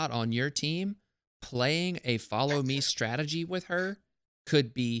right spot on your team, playing a Follow Me strategy with her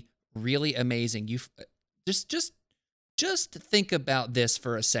could be really amazing. You just think about this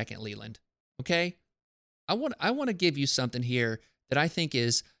for a second, Leland. Okay? I want to give you something here that I think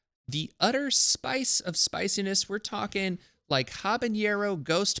is the utter spice of spiciness. We're talking like habanero,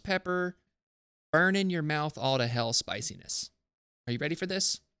 ghost pepper, burn in your mouth, all to hell spiciness. Are you ready for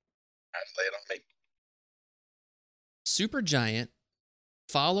this? Lay it on me. Supergiant,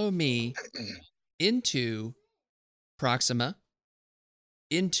 Follow Me into Proxima,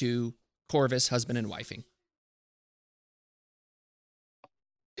 into Corvus, husband and wifing.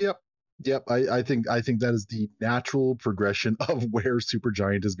 Yep. I think that is the natural progression of where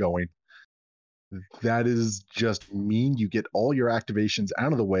Supergiant is going. That is just mean you get all your activations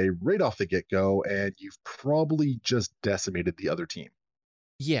out of the way right off the get-go, and you've probably just decimated the other team.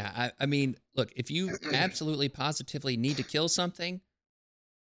 Yeah, I mean, look, if you absolutely positively need to kill something,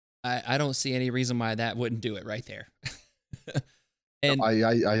 I don't see any reason why that wouldn't do it right there. And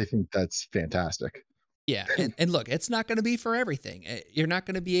I think that's fantastic. Yeah, and look, it's not going to be for everything. You're not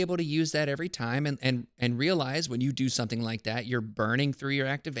going to be able to use that every time, and realize when you do something like that, you're burning through your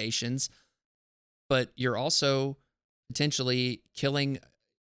activations, but you're also potentially killing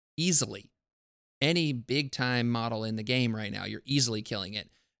easily any big time model in the game right now. You're easily killing it.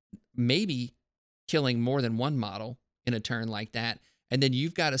 Maybe killing more than one model in a turn like that. And then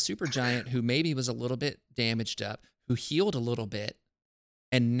you've got a Supergiant who maybe was a little bit damaged up, who healed a little bit,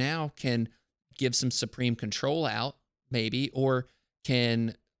 and now can give some supreme control out, maybe, or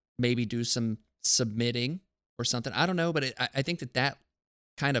can maybe do some submitting or something. I don't know, but I think that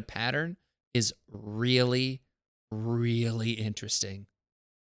kind of pattern is really, really interesting.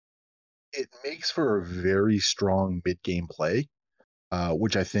 It makes for a very strong mid-game play,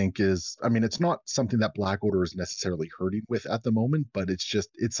 which I think is, I mean, it's not something that Black Order is necessarily hurting with at the moment, but it's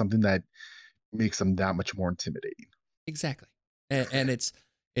something that makes them that much more intimidating. Exactly. And it's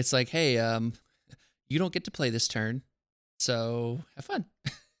like, hey, you don't get to play this turn, so have fun.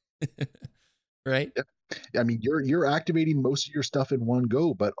 Right? Yep. I mean, you're activating most of your stuff in one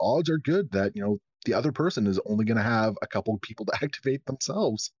go, but odds are good that, the other person is only going to have a couple of people to activate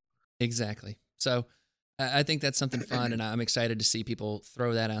themselves. Exactly. So I think that's something fun, and I'm excited to see people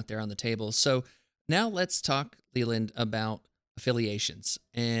throw that out there on the table. So now let's talk, Leland, about affiliations.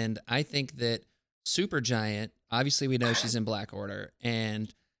 And I think that Supergiant, obviously, we know she's in Black Order,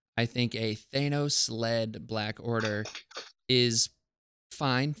 and I think a Thanos led Black Order is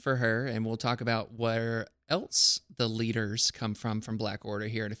fine for her. And we'll talk about where else the leaders come from Black Order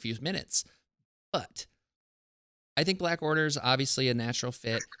here in a few minutes. But I think Black Order is obviously a natural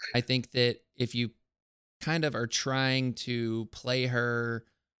fit. I think that if you kind of are trying to play her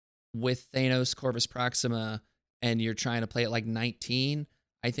with Thanos Corvus Proxima and you're trying to play it like 19,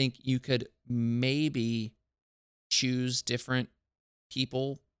 I think you could maybe choose different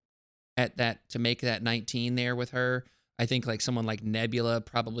people at that to make that 19 there with her. I think like someone like Nebula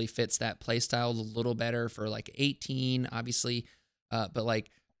probably fits that playstyle a little better for like 18, obviously. But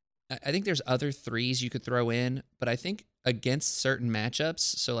like, I think there's other threes you could throw in, but I think against certain matchups,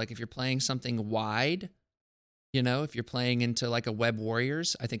 so like if you're playing something wide, if you're playing into like a Web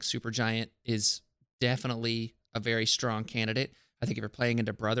Warriors, I think Supergiant is definitely a very strong candidate. I think if you're playing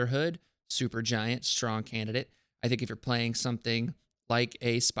into Brotherhood, Supergiant, strong candidate. I think if you're playing something like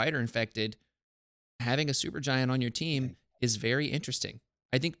a Spider Infected, having a Supergiant on your team is very interesting.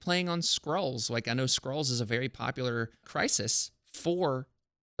 I think playing on Skrulls, like I know Skrulls is a very popular crisis for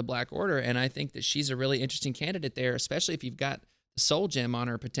the Black Order, and I think that she's a really interesting candidate there, especially if you've got the Soul Gem on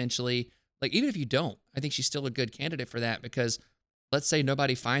her potentially. Like, even if you don't, I think she's still a good candidate for that because let's say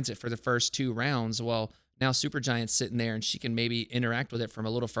nobody finds it for the first 2 rounds. Well, now Supergiant's sitting there and she can maybe interact with it from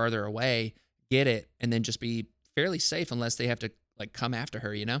a little farther away, get it, and then just be fairly safe unless they have to like come after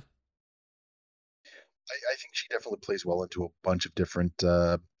her, I think she definitely plays well into a bunch of different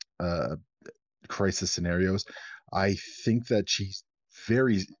uh, crisis scenarios. I think that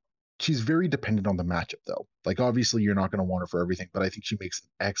very she's very dependent on the matchup though. Like obviously you're not going to want her for everything, but I think she makes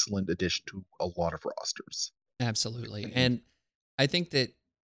an excellent addition to a lot of rosters. Absolutely. And I think that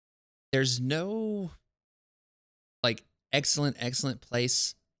there's no like excellent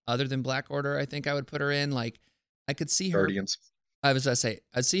place other than Black Order. I think I would put her in. Like I could see her. Guardians. I was gonna say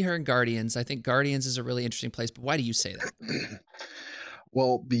I'd see her in Guardians. I think Guardians is a really interesting place. But why do you say that?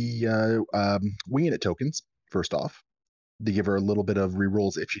 Well, the winging it tokens first off, they give her a little bit of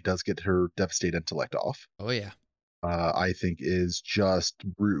rerolls if she does get her Devastate Intellect off. Oh yeah. I think is just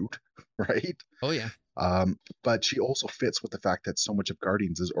rude, right? Oh yeah. But she also fits with the fact that so much of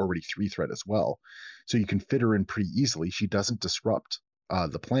Guardians is already 3 threat as well. So you can fit her in pretty easily. She doesn't disrupt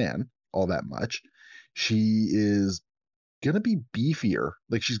the plan all that much. She is going to be beefier.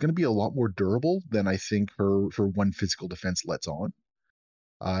 Like she's going to be a lot more durable than I think her 1 physical defense lets on.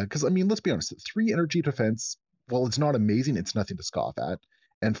 Because I mean, let's be honest, 3 energy defense, well, it's not amazing, it's nothing to scoff at.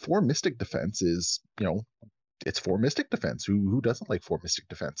 And 4 mystic defense is, it's 4 mystic defense. Who doesn't like 4 mystic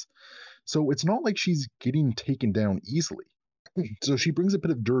defense? So it's not like she's getting taken down easily. So she brings a bit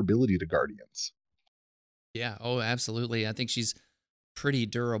of durability to Guardians. Yeah. Oh, absolutely. I think she's pretty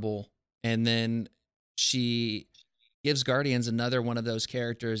durable. And then she gives Guardians another one of those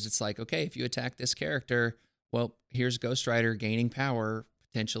characters. It's like, okay, if you attack this character, well, here's Ghost Rider gaining power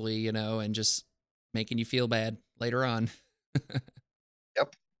potentially, and just making you feel bad later on.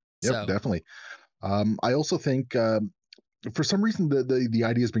 Yep. So, Definitely. I also think for some reason the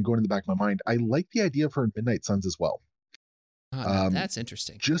idea has been going in the back of my mind. I like the idea of her in Midnight Suns as well. now that's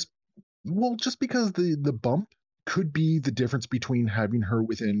interesting. Just because the bump could be the difference between having her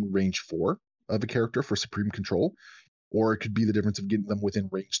within range 4 of a character for supreme control, or it could be the difference of getting them within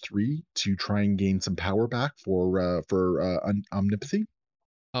range 3 to try and gain some power back for omnipathy.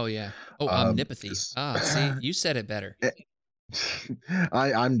 Oh yeah. Oh, omnipathy. See, you said it better.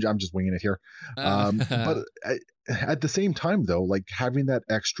 I'm just winging it here. But at the same time though, like having that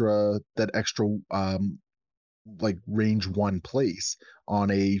extra like range 1 place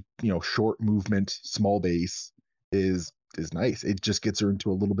on a short movement small base is nice. It just gets her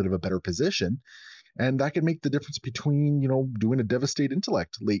into a little bit of a better position, and that can make the difference between doing a Devastate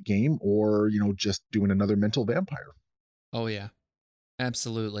Intellect late game or just doing another mental vampire. Oh yeah,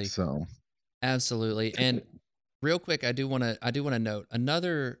 absolutely. So absolutely. And real quick, I do want to note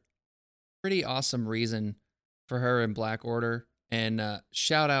another pretty awesome reason for her in Black Order, and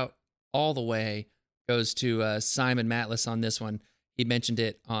shout out all the way goes to Simon Matlis on this one. He mentioned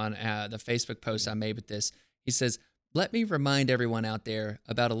it on the Facebook post I made with this. He says, "Let me remind everyone out there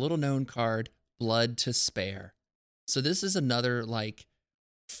about a little known card, Blood to Spare." So this is another like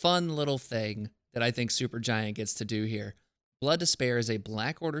fun little thing that I think Supergiant gets to do here. Blood to Spare is a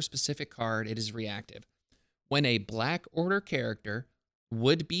Black Order specific card. It is reactive. when a Black Order character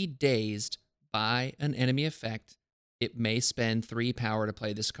would be dazed by an enemy effect, it may spend 3 power to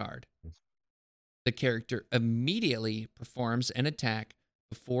play this card. The character immediately performs an attack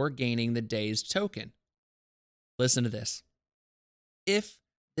before gaining the dazed token. Listen to this. If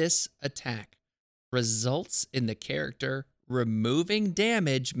this attack results in the character removing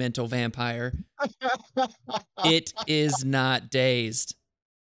damage, Mental Vampire, it is not dazed.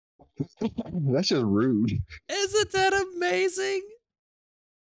 That's just rude. Isn't that amazing?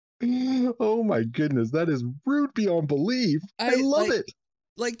 Oh my goodness, that is rude beyond belief. I love it.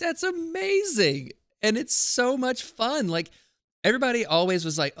 Like, that's amazing. And it's so much fun. Like, everybody always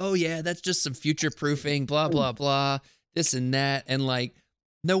was like, oh yeah, that's just some future proofing, blah, blah, blah, this and that. And like,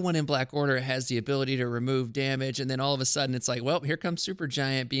 no one in Black Order has the ability to remove damage. And then all of a sudden it's like, well, here comes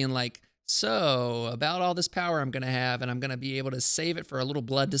Supergiant being like, so about all this power I'm going to have, and I'm going to be able to save it for a little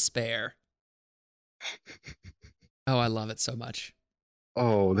blood to spare. Oh, I love it so much.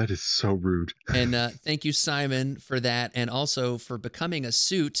 Oh, that is so rude. And thank you, Simon, for that. And also for becoming a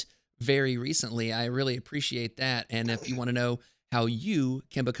suit very recently. I really appreciate that. And if you want to know how you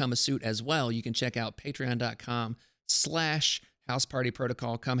can become a suit as well, you can check out patreon.com/House Party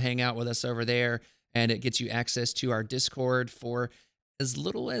Protocol. Come hang out with us over there. And it gets you access to our Discord for as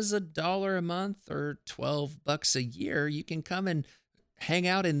little as $1 a month or $12 a year. You can come and hang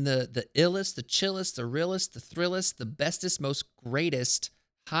out in the illest, the chillest, the realest, the thrillest, the bestest, most greatest,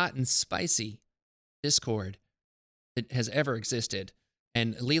 hot and spicy Discord that has ever existed.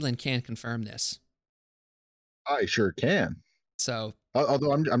 And Leland can confirm this. I sure can. So,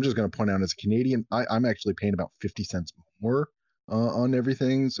 although I'm just going to point out, as a Canadian, I'm actually paying about 50 cents more on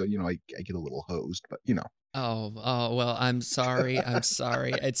everything. So, I get a little hosed, but Oh, well, I'm sorry. I'm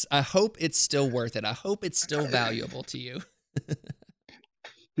sorry. I hope it's still worth it. I hope it's still valuable to you.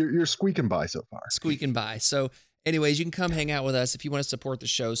 You're squeaking by so far. Squeaking by. So anyways, you can come hang out with us if you want to support the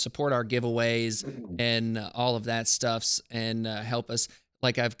show, support our giveaways and all of that stuffs, and help us.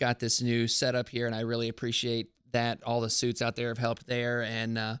 Like, I've got this new setup here, and I really appreciate that. All the suits out there have helped there.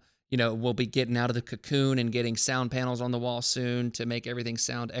 And, we'll be getting out of the cocoon and getting sound panels on the wall soon to make everything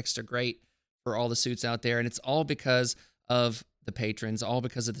sound extra great for all the suits out there. And it's all because of the patrons, all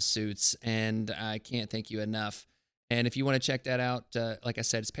because of the suits. And I can't thank you enough. And if you want to check that out, like I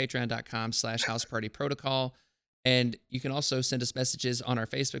said, it's patreon.com/House Party Protocol. And you can also send us messages on our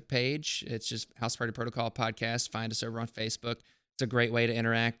Facebook page. It's just House Party Protocol Podcast. Find us over on Facebook. It's a great way to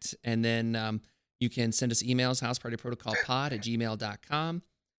interact. And then you can send us emails, housepartyprotocolpod@gmail.com.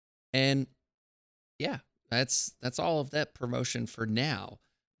 And yeah, that's all of that promotion for now.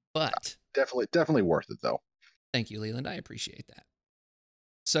 But definitely worth it, though. Thank you, Leland. I appreciate that.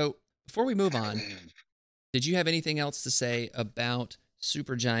 So before we move on, did you have anything else to say about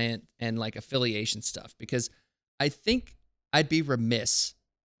Supergiant and like affiliation stuff? Because I think I'd be remiss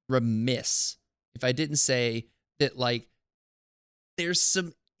if I didn't say that, like, there's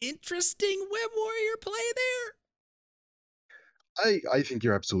some interesting Web Warrior play there. I think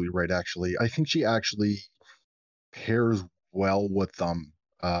you're absolutely right, actually. I think she actually pairs well with them.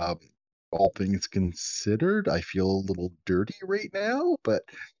 All things considered, I feel a little dirty right now, but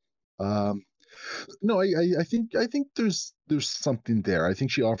no, I think there's something there. I think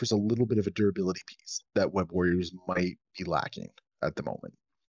she offers a little bit of a durability piece that Web Warriors might be lacking at the moment.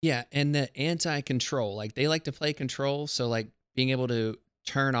 Yeah, and the anti-control, like, they like to play control, so like being able to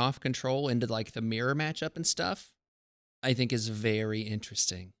turn off control into like the mirror matchup and stuff, I think is very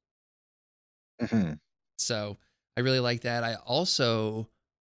interesting. Mm-hmm. So I really like that. I also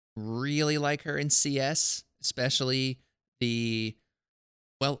really like her in CS, especially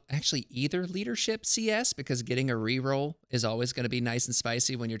actually either leadership CS, because getting a reroll is always going to be nice and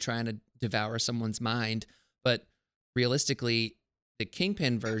spicy when you're trying to devour someone's mind. But realistically, the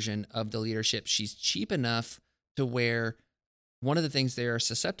Kingpin version of the leadership, she's cheap enough to where one of the things they are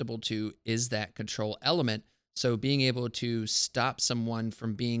susceptible to is that control element. So being able to stop someone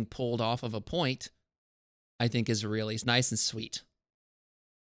from being pulled off of a point, I think is really nice and sweet.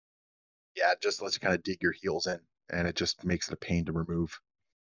 Yeah, it just lets you kind of dig your heels in, and it just makes it a pain to remove.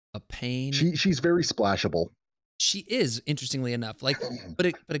 A pain. She's very splashable. She is, interestingly enough. Like,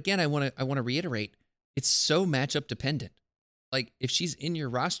 but again, I want to reiterate, it's so matchup dependent. Like, if she's in your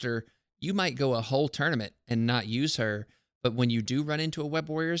roster, you might go a whole tournament and not use her. But when you do run into a Web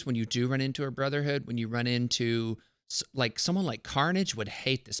Warriors, when you do run into a Brotherhood, when you run into like someone like Carnage would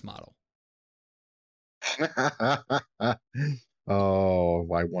hate this model.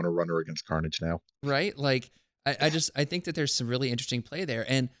 Oh, I want to run her against Carnage now. Right? Like, I think that there's some really interesting play there.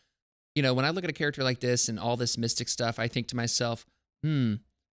 And, when I look at a character like this and all this mystic stuff, I think to myself,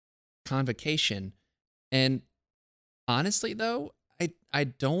 Convocation, And honestly, though, I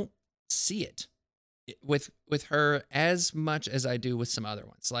don't see it with her as much as I do with some other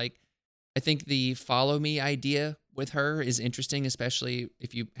ones. Like, I think the follow me idea with her is interesting, especially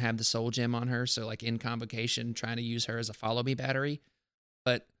if you have the soul gem on her. So, like in convocation, trying to use her as a follow me battery.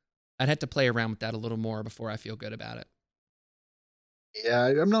 But I'd have to play around with that a little more before I feel good about it. Yeah,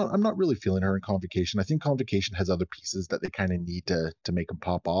 I'm not really feeling her in Convocation. I think Convocation has other pieces that they kind of need to make them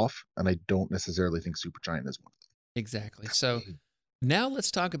pop off, and I don't necessarily think Supergiant is one Exactly. of So them. now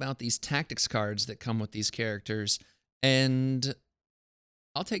let's talk about these tactics cards that come with these characters. And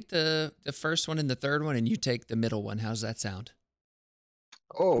I'll take the first one and the third one, and you take the middle one. How's that sound?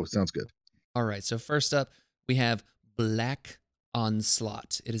 Oh, sounds good. All right. So first up, we have Black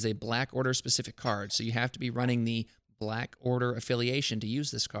Onslaught. It is a Black Order specific card, so you have to be running the Black Order affiliation to use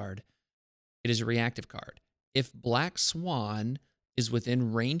this card. It is a reactive card. If Black Swan is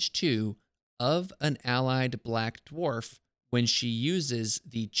within range 2 of an allied Black Dwarf when she uses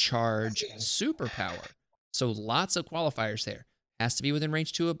the Charge superpower. So lots of qualifiers there. Has to be within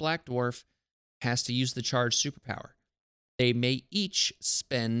range 2 of Black Dwarf, has to use the Charge superpower. They may each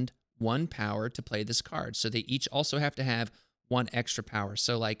spend 1 power to play this card. So they each also have to have 1 extra power.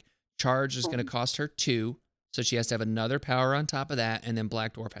 So like Charge is going to cost her 2, so she has to have another power on top of that, and then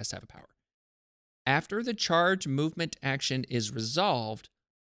Black Dwarf has to have a power. After the charge movement action is resolved,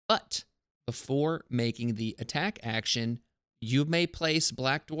 but before making the attack action, you may place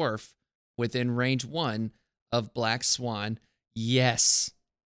Black Dwarf within range 1 of Black Swan. Yes.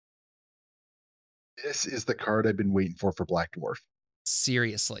 This is the card I've been waiting for Black Dwarf.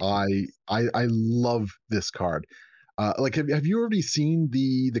 Seriously. I love this card. Like, have you already seen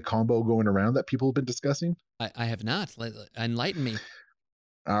the combo going around that people have been discussing? I have not. Enlighten me.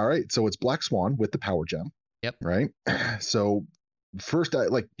 All right, so it's Black Swan with the power gem. Yep. Right. So first,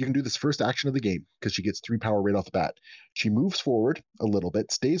 like you can do this first action of the game because she gets 3 power right off the bat. She moves forward a little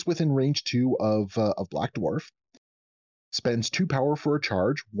bit, stays within range 2 of Black Dwarf, spends 2 power for a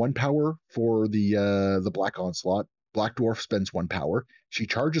charge, 1 power for the Black Onslaught. Black Dwarf spends 1 power. She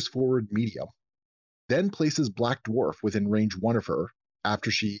charges forward medium, then places Black Dwarf within range 1 of her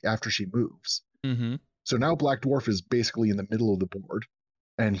after she moves. Mm-hmm. So now Black Dwarf is basically in the middle of the board,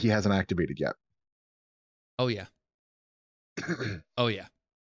 and he hasn't activated yet. Oh yeah. Oh yeah.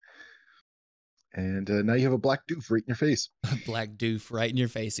 And now you have a Black Doof right in your face. Black Doof right in your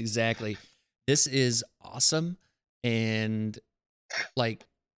face. Exactly. This is awesome. And like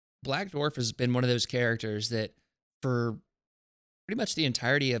Black Dwarf has been one of those characters that for pretty much the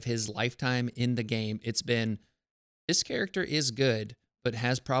entirety of his lifetime in the game, it's been this character is good, but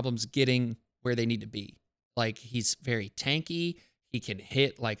has problems getting where they need to be. Like he's very tanky. He can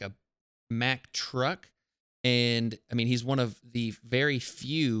hit like a Mack truck. And I mean, he's one of the very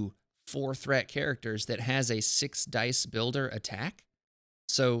few 4-threat characters that has a 6 dice builder attack.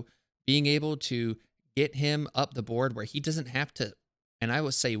 So being able to get him up the board where he doesn't have to, and I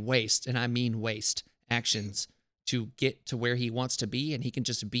would say waste, and I mean waste actions to get to where he wants to be, and he can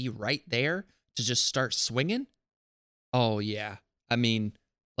just be right there to just start swinging. Oh, yeah. I mean,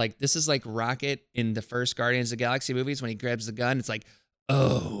 like, this is like Rocket in the first Guardians of the Galaxy movies when he grabs the gun. It's like,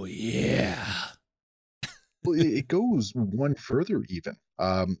 oh, yeah. Well, it goes one further even.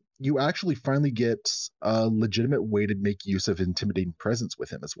 You actually finally get a legitimate way to make use of intimidating presence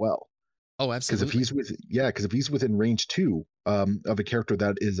with him as well. Oh, Because absolutely. if he's within range 2 of a character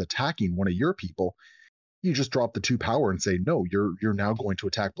that is attacking one of your people, you just drop the 2 power and say, no, you're now going to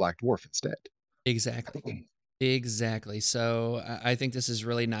attack Black Dwarf instead. Exactly. Exactly. So I think this is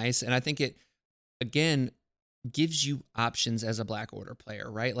really nice. And I think it, again, gives you options as a Black Order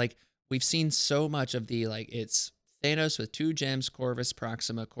player, right? Like we've seen so much of the, like, it's Thanos with 2 gems, Corvus,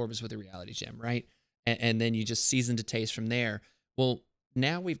 Proxima, Corvus with a reality gem, right? And then you just season to taste from there. Well,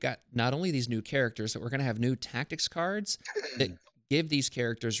 now we've got not only these new characters, but we're going to have new tactics cards that give these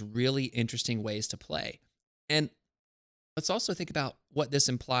characters really interesting ways to play. And let's also think about what this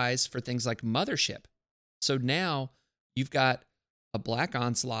implies for things like Mothership. So now you've got a Black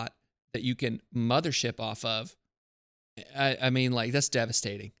Onslaught that you can Mothership off of. I mean, like, that's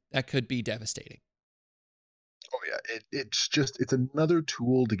devastating. That could be devastating. Oh yeah, it's another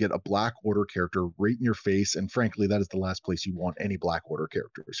tool to get a Black Order character right in your face, and frankly, that is the last place you want any Black Order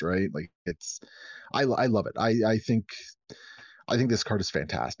characters, right? Like I love it. I think this card is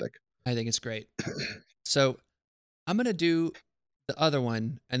fantastic. I think it's great. So I'm gonna do the other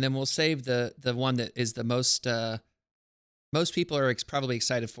one, and then we'll save the one that is the most people are probably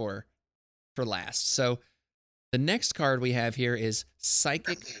excited for last. So the next card we have here is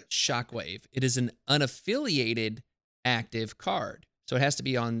Psychic Shockwave. It is an unaffiliated active card. So it has to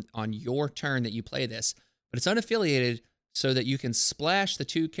be on your turn that you play this. But it's unaffiliated so that you can splash the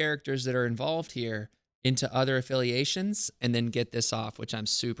two characters that are involved here into other affiliations and then get this off, which I'm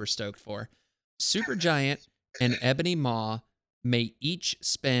super stoked for. Supergiant and Ebony Maw may each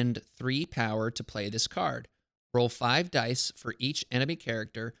spend 3 power to play this card. Roll 5 dice for each enemy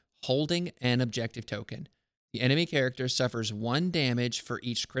character holding an objective token. The enemy character suffers 1 damage for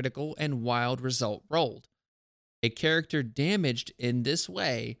each critical and wild result rolled. A character damaged in this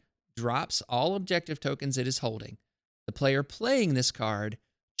way drops all objective tokens it is holding. The player playing this card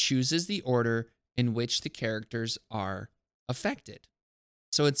chooses the order in which the characters are affected.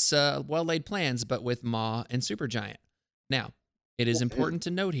 So it's well-laid plans, but with Maw and Supergiant. Now, it is important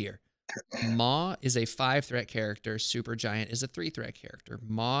to note here, Maw is a 5-threat character, Supergiant is a 3-threat character.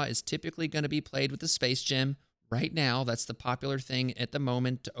 Maw is typically going to be played with the Space Gem right now. That's the popular thing at the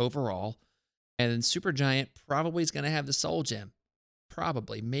moment overall. And then Supergiant probably is going to have the Soul Gem.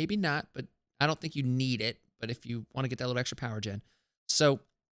 Probably. Maybe not, but I don't think you need it. But if you want to get that little extra power gen. So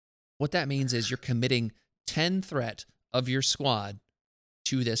what that means is you're committing 10 threat of your squad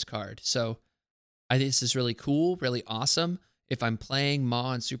to this card. So I think this is really cool, really awesome. If I'm playing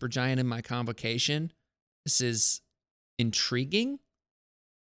Maw and Supergiant in my convocation, this is intriguing,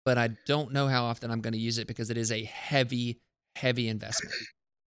 but I don't know how often I'm going to use it because it is a heavy, heavy investment.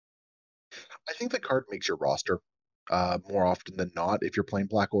 I think the card makes your roster more often than not if you're playing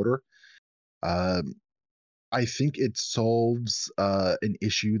Black Order. I think it solves an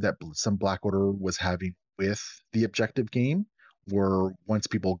issue that some Black Order was having with the objective game, where once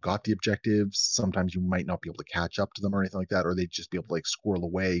people got the objectives, sometimes you might not be able to catch up to them or anything like that, or they'd just be able to like squirrel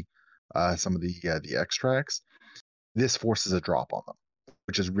away some of the extracts. This forces a drop on them,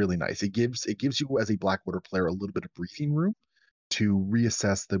 which is really nice. It gives you as a Black Order player a little bit of breathing room to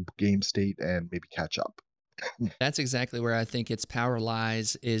reassess the game state and maybe catch up. That's exactly where I think its power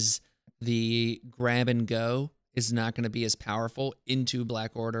lies, is the grab and go is not going to be as powerful into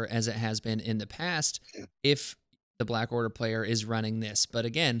Black Order as it has been in the past if the Black Order player is running this. But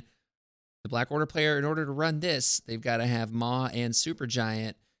again, the Black Order player, in order to run this, they've got to have Maw and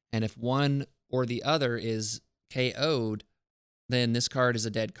Supergiant, and if one or the other is KO'd, then this card is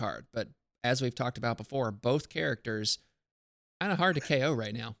a dead card. But as we've talked about before, both characters kind of hard to KO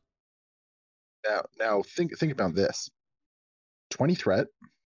right now. Now think about this. 20 threat,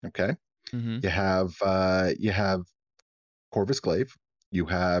 okay? Mm-hmm. You have Corvus Glaive, you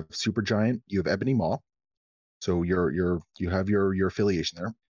have Supergiant, you have Ebony Maw. So you have your affiliation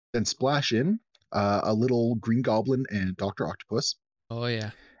there. Then splash in a little Green Goblin and Dr. Octopus. Oh yeah.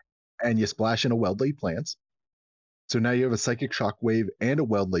 And you splash in a Well-Laid Plans. So now you have a Psychic Shockwave and a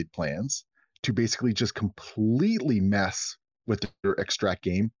Well-Laid Plans to basically just completely mess with your extract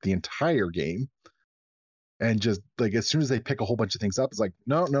game, the entire game. And just like as soon as they pick a whole bunch of things up, it's like,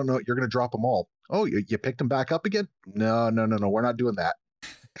 no, you're going to drop them all. Oh, you picked them back up again? No, we're not doing that.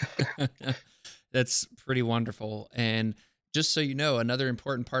 That's pretty wonderful. And just so you know, another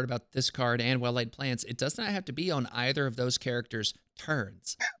important part about this card and Well-Laid Plans, it does not have to be on either of those characters'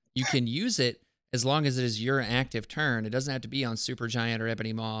 turns. You can use it as long as it is your active turn. It doesn't have to be on Supergiant or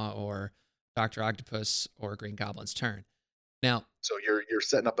Ebony Maw or Dr. Octopus or Green Goblin's turn. Now, so you're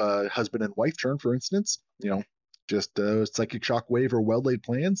setting up a husband and wife turn, for instance, just Psychic Shockwave or Well-Laid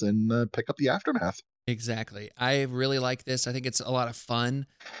Plans and pick up the Aftermath. Exactly. I really like this. I think it's a lot of fun.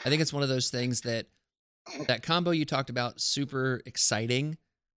 I think it's one of those things that combo you talked about, super exciting.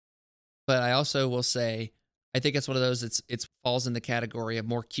 But I also will say, I think it's one of those it falls in the category of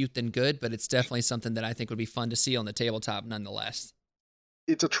more cute than good, but it's definitely something that I think would be fun to see on the tabletop nonetheless.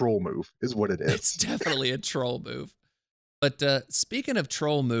 It's a troll move, is what it is. It's definitely a troll move. But speaking of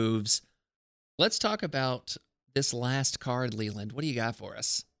troll moves, let's talk about this last card, Leland. What do you got for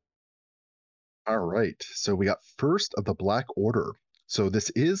us? All right. So we got First of the Black Order. So this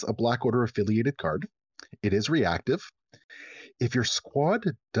is a Black Order affiliated card. It is reactive. If your squad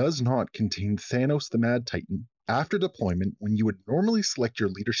does not contain Thanos the Mad Titan after deployment, when you would normally select your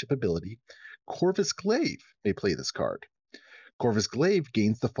leadership ability, Corvus Glaive may play this card. Corvus Glaive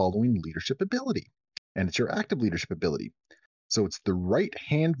gains the following leadership ability, and it's your active leadership ability. So it's the Right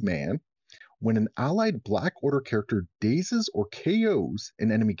Hand Man. When an allied Black Order character dazes or KOs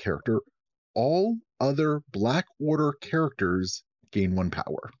an enemy character, all other Black Order characters gain 1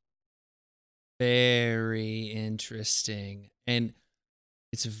 power. Very interesting. And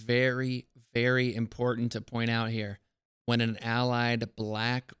it's very, very important to point out here, when an allied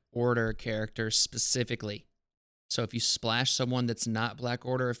Black Order character specifically, so if you splash someone that's not Black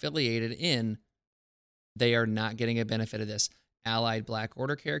Order affiliated in, they are not getting a benefit of this. Allied Black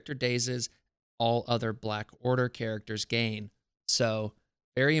Order character dazes, all other Black Order characters gain So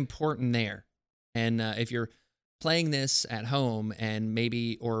very important there. And if you're playing this at home and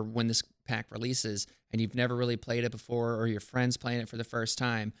maybe, or when this pack releases and you've never really played it before, or your friends playing it for the first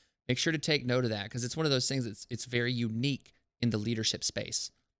time, make sure to take note of that because it's one of those things that's it's very unique in the leadership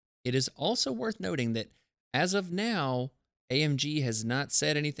space. It is also worth noting that as of now, AMG has not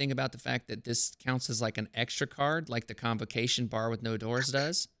said anything about the fact that this counts as like an extra card, like the convocation bar with no doors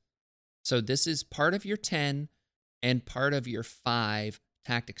does. So this is part of your 10 and part of your 5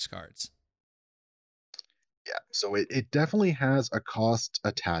 tactics cards. Yeah, so it definitely has a cost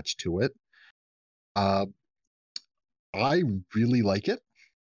attached to it. Uh, I really like it.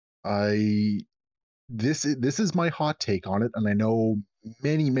 I this is my hot take on it, and I know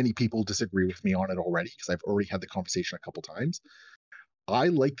many people disagree with me on it already because I've already had the conversation a couple times. I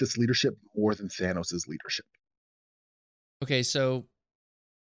like this leadership more than Thanos' leadership. Okay, so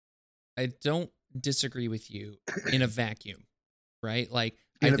I don't disagree with you in a vacuum, right? Like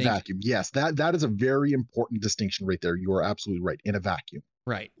I In a think vacuum, yes, that is a very important distinction right there. You are absolutely right. In a vacuum.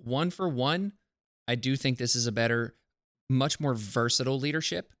 right, one for one, I do think this is a better, much more versatile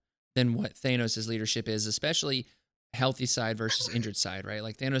leadership than what Thanos' leadership is, especially healthy side versus injured side, right?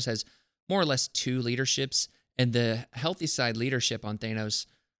 Like Thanos has more or less 2 leaderships, and the healthy side leadership on Thanos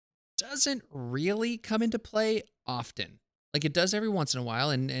doesn't really come into play often. Like it does every once in a while,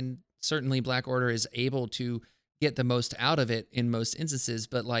 and certainly Black Order is able to get the most out of it in most instances,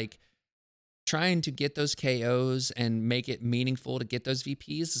 but like trying to get those KOs and make it meaningful to get those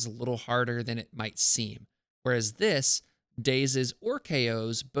VPs is a little harder than it might seem. Whereas this, dazes or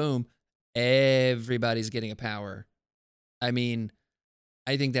KOs, boom, everybody's getting a power. I mean,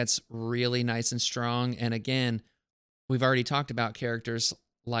 I think that's really nice and strong. And again, we've already talked about characters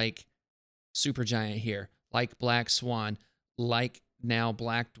like Supergiant here, like Black Swan, like now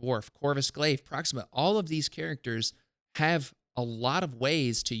Black Dwarf, Corvus Glaive, Proxima. All of these characters have a lot of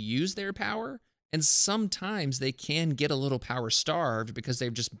ways to use their power, and sometimes they can get a little power starved because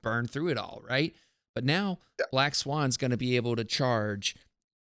they've just burned through it all, right? But now Yeah. Black Swan's going to be able to charge,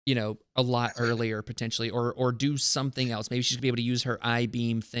 you know, a lot earlier potentially, or do something else. Maybe she's gonna be able to use her I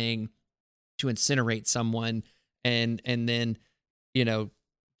beam thing to incinerate someone, and then, you know,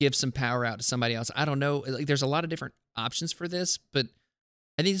 give some power out to somebody else. I don't know. Like there's a lot of different options for this, but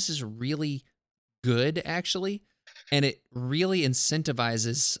I think this is really good actually, and it really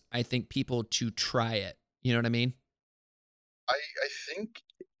incentivizes I think people to try it. You know what I mean? I think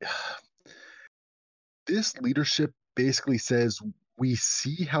this leadership basically says we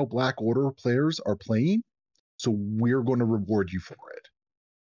see how Black Order players are playing, so we're going to reward you for it.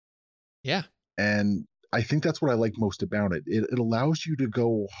 Yeah. And I think that's what I like most about it. It allows you to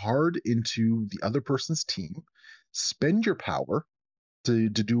go hard into the other person's team, spend your power to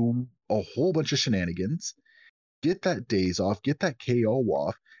do a whole bunch of shenanigans, get that days off, get that KO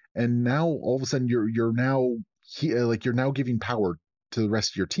off, and now all of a sudden you're now like you're now giving power to the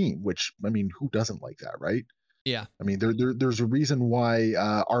rest of your team. Which I mean, who doesn't like that, right? Yeah. I mean, there's a reason why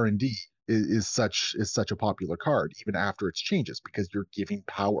R&D is such a popular card even after its changes because you're giving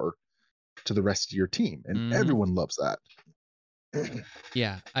power to the rest of your team, and Hmm. everyone loves that.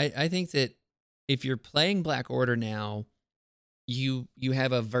 Yeah. I think that if you're playing Black Order now, you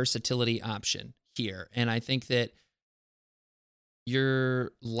have a versatility option here, and I think that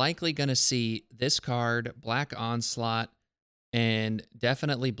you're likely going to see this card, Black Onslaught, and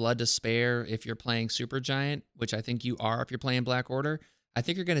definitely Blood to Spare if you're playing Supergiant, which I think you are if you're playing Black Order. I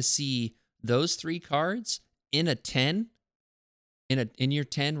think you're going to see those 3 cards in a 10 in your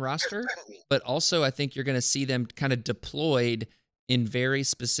 10 roster, but also I think you're going to see them kind of deployed in very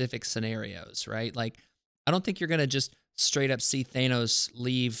specific scenarios, right? Like I don't think you're going to just straight up see Thanos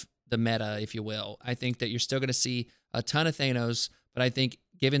leave the meta, if you will. I think that you're still going to see a ton of Thanos, but I think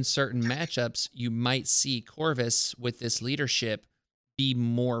given certain matchups, you might see Corvus with this leadership be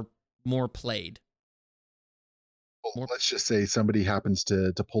more played. Well, More let's just say somebody happens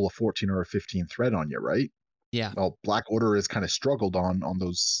to pull a 14 or a 15 thread on you, right? yeah, Well, Black Order has kind of struggled on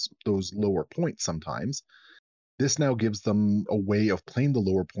those lower points sometimes. This now gives them a way of playing the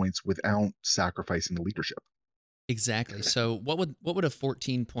lower points without sacrificing the leadership. exactly. So what would a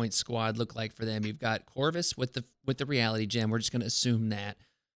 14-point squad look like for them? You've got Corvus with the reality gem. We're just going to assume that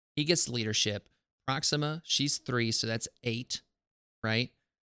he gets leadership. Proxima, she's 3, so that's 8, right?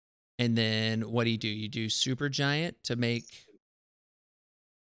 And then what do? You do Supergiant to make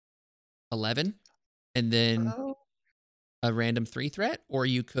 11, and then Oh. a random 3 threat, or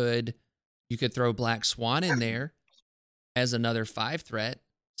you could throw Black Swan in there as another 5 threat.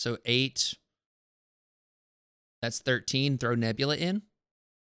 So 8, that's 13. Throw Nebula in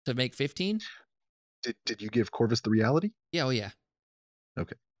to make 15. Did you give Corvus the reality? Yeah, oh yeah.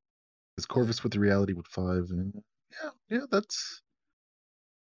 Okay. Because Corvus with the reality with 5, and yeah, that's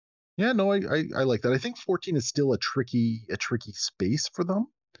yeah, no, I like that. I think 14 is still a tricky space for them,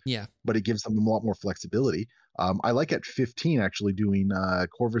 Yeah. but it gives them a lot more flexibility. I like at 15 actually doing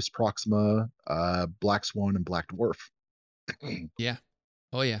Corvus, Proxima, Black Swan, and Black Dwarf. Yeah.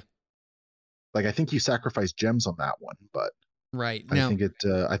 Oh yeah. Like I think you sacrifice gems on that one, but Right. I Now,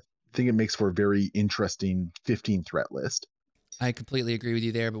 think it makes for a very interesting 15 threat list. I completely agree with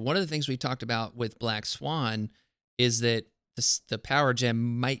you there. But one of the things we talked about with Black Swan is that the power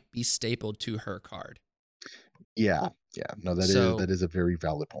gem might be stapled to her card. Yeah, yeah, no, So, that is a very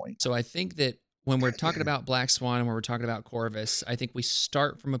valid point. so I think that when we're talking about Black Swan and when we're talking about Corvus, I think we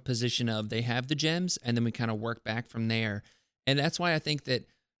start from a position of they have the gems and then we kind of work back from there. And that's why I think that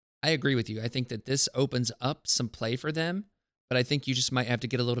I agree with you. I think that this opens up some play for them, but I think you just might have to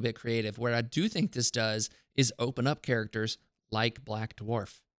get a little bit creative. Where I do think this does is open up characters like Black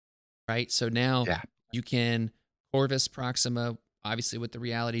Dwarf, right? So now Yeah, you can Corvus Proxima, obviously with the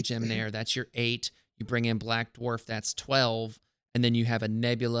reality gem there, that's your 8. You bring in Black Dwarf, that's 12, and then you have a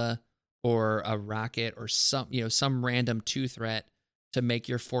Nebula or a Rocket or some random 2 threat to make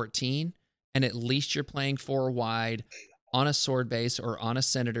your 14, and at least you're playing 4 wide on a sword base or on a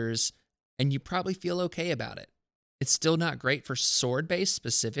senators, and you probably feel okay about it. It's still not great for sword base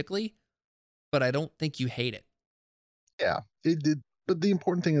specifically, but I don't think you hate it. yeah, it did. But the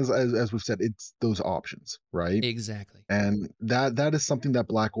important thing is, as we've said, it's those options, right? Exactly. And that is something that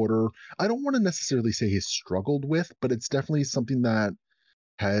Black Order, I don't want to necessarily say has struggled with, but it's definitely something that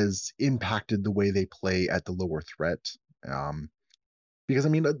has impacted the way they play at the lower threat. Um, because I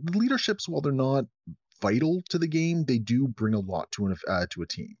mean, the leaderships, while they're not vital to the game, they do bring a lot to a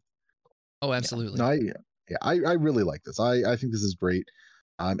team. Oh, Yeah, no, absolutely. I really like this. I think this is great.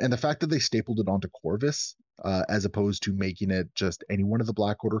 And the fact that they stapled it onto Corvus, as opposed to making it just any one of the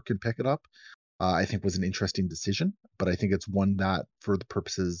Black Order can pick it up, I think was an interesting decision. But I think it's one that, for the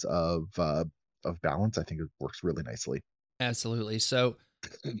purposes of balance, I think it works really nicely. Absolutely. So,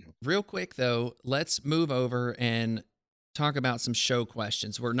 real quick though, let's move over and talk about some show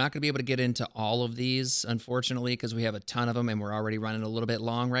questions. We're not going to be able to get into all of these, unfortunately, because we have a ton of them and we're already running a little bit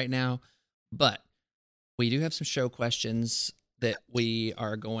long right now. But we do have some show questions that we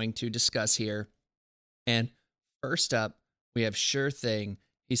are going to discuss here. And first up, we have Sure Thing.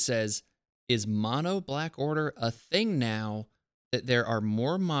 He says, is mono Black Order a thing now that there are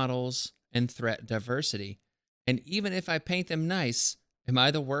more models and threat diversity? And even if I paint them nice, am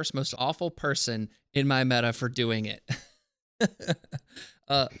I the worst, most awful person in my meta for doing it?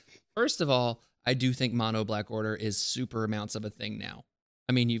 uh, First of all, I do think mono Black Order is super amounts of a thing now.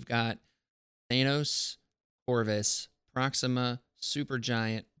 I mean, you've got Thanos, Corvus, Proxima,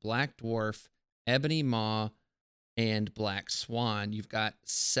 Supergiant, Black Dwarf, Ebony Maw, and Black Swan. You've got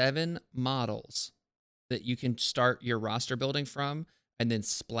 7 models that you can start your roster building from and then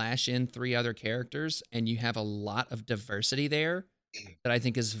splash in 3 other characters, and you have a lot of diversity there that I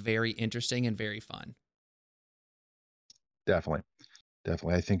think is very interesting and very fun. Definitely,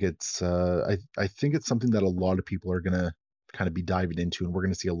 definitely. I think it's something that a lot of people are gonna kind of be diving into, and we're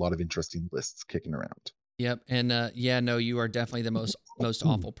gonna see a lot of interesting lists kicking around. Yep, and yeah, no, you are definitely the most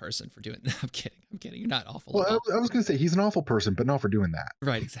awful person for doing. I'm kidding. I'm kidding. You're not awful Well, at all. I was gonna say he's an awful person, but not for doing that.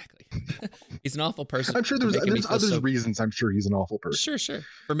 Right, exactly. He's an awful person I'm sure for there's making me there's feel other so reasons. I'm sure he's an awful person. sure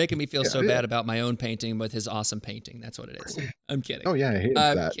for making me feel Yeah, so yeah. bad about my own painting with his awesome painting. That's what it is. I'm kidding. Oh yeah, I hate him for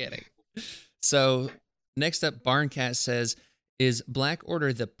I'm that. kidding. So next up, Barncat says, "Is Black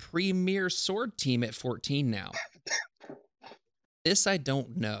Order the premier sword team at 14 now?" This I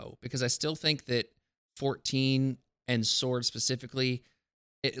don't know because I still think that 14 and sword specifically,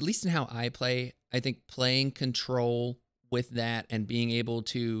 at least in how I play, I think playing control with that and being able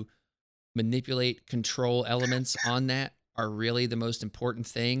to manipulate control elements on that are really the most important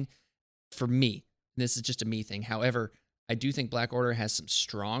thing for me. This is just a me thing. However, I do think Black Order has some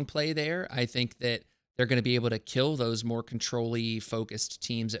strong play there. I think that they're going to be able to kill those more control-y focused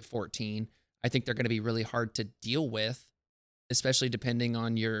teams at 14. I think they're going to be really hard to deal with, especially depending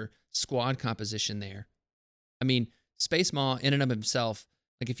on your squad composition there. I mean, Space Maw in and of himself,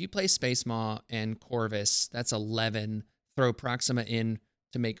 like if you play Space Maw and Corvus, that's 11. Throw Proxima in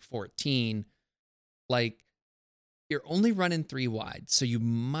to make 14. Like you're only running 3 wide, so you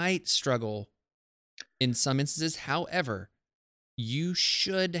might struggle in some instances. However, you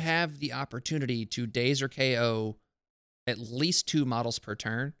should have the opportunity to daze or KO at least 2 models per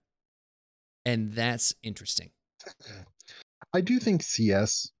turn, and that's interesting. I do think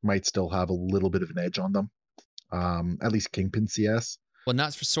CS might still have a little bit of an edge on them. At least Kingpin CS. Well,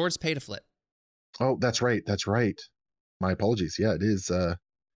 not for swords pay to flip. Oh, that's right. That's right. My apologies. Yeah, it is.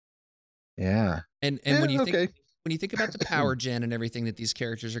 Yeah. And Yeah. Okay. when you think about the power gen and everything that these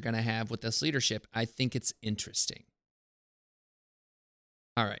characters are going to have with this leadership, I think it's interesting.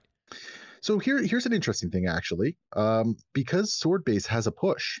 All right. So here's an interesting thing actually. Because Sword Base has a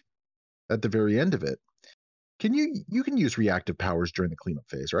push at the very end of it, you can use reactive powers during the cleanup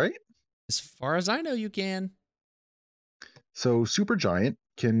phase, right? As far as I know, you can. So Supergiant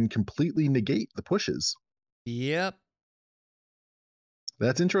can completely negate the pushes. Yep.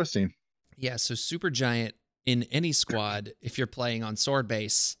 That's interesting. Yeah. So Supergiant in any squad, if you're playing on sword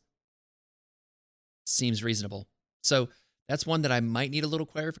base, seems reasonable. So that's one that I might need a little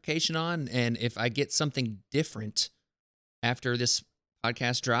clarification on. And if I get something different after this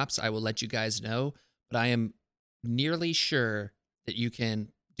podcast drops, I will let you guys know. But I am nearly sure that you can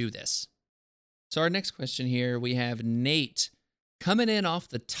do this. So our next question here, we have Nate coming in off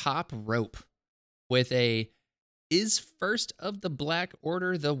the top rope with a, is First of the Black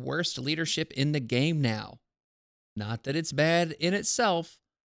Order the worst leadership in the game now? Not that it's bad in itself,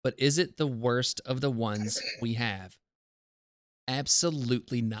 but is it the worst of the ones we have?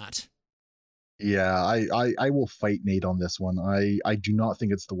 Absolutely not. Yeah, I will fight Nate on this one. I do not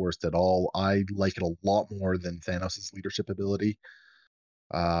think it's the worst at all. I like it a lot more than Thanos' leadership ability.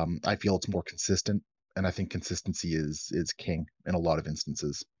 I feel it's more consistent, and I think consistency is king in a lot of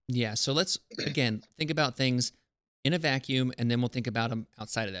instances. Yeah, so let's again think about things in a vacuum, and then we'll think about them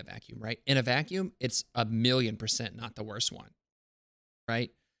outside of that vacuum, right? In a vacuum, it's 1,000,000% not the worst one, right?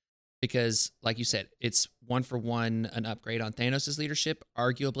 Because, like you said, it's 1-for-1 an upgrade on Thanos' leadership,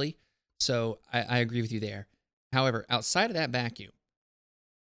 arguably. So I agree with you there. However, outside of that vacuum,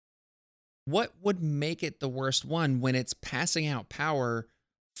 what would make it the worst one when it's passing out power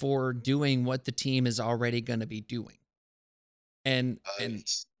for doing what the team is already going to be doing? And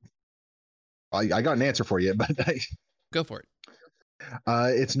I got an answer for you, but go for it.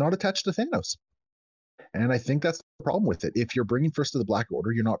 It's not attached to Thanos. And I think that's the problem with it. If you're bringing First of the Black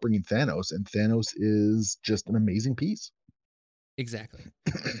Order, you're not bringing Thanos, and Thanos is just an amazing piece. Exactly.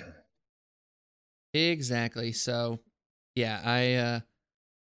 Exactly. So, yeah,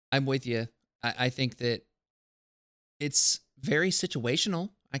 I'm with you. I think that it's very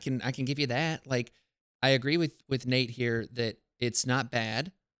situational. I can give you that. Like, I agree with Nate here that it's not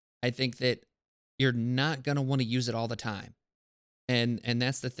bad. I think that you're not gonna want to use it all the time, and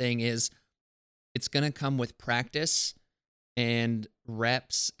that's the thing is, it's gonna come with practice and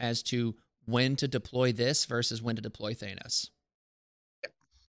reps as to when to deploy this versus when to deploy Thanos.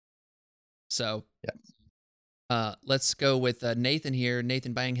 So, let's go with Nathan here.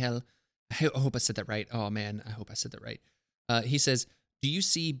 Nathan Banghel. I hope I said that right. Oh man, I hope I said that right. He says, "Do you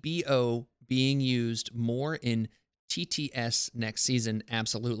see BO being used more in TTS next season?"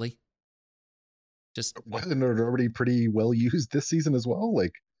 Absolutely. Just wasn't it already pretty well used this season as well?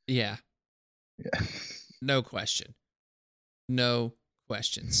 Like, yeah, no question, no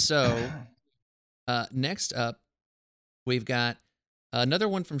question. So, next up, we've got another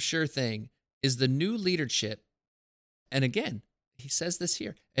one from Sure Thing. Is the new leadership, and again, he says this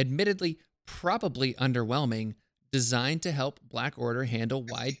here, admittedly, probably underwhelming, designed to help Black Order handle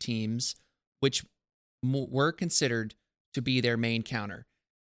wide teams, which were considered to be their main counter?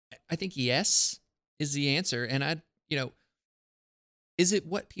 I think yes is the answer. And is it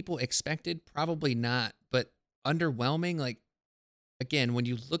what people expected? Probably not, but underwhelming. Like, again, when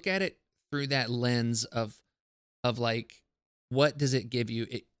you look at it through that lens of like, what does it give you?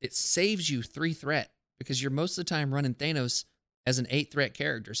 It saves you 3 threat because you're most of the time running Thanos as an 8 threat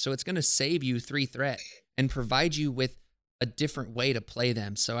character. So it's going to save you 3 threat and provide you with a different way to play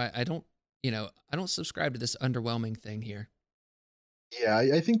them. So I don't subscribe to this underwhelming thing here. Yeah,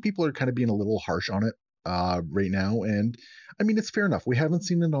 I think people are kind of being a little harsh on it right now. And I mean, it's fair enough. We haven't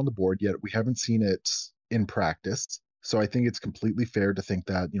seen it on the board yet. We haven't seen it in practice. So I think it's completely fair to think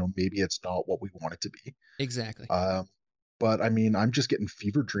that, maybe it's not what we want it to be. Exactly. But I mean, I'm just getting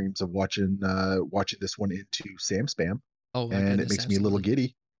fever dreams of watching this one into Sam Spam. Oh my and goodness, it makes absolutely. me a little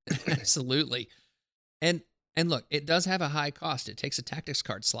giddy. Absolutely. And look, it does have a high cost. It takes a tactics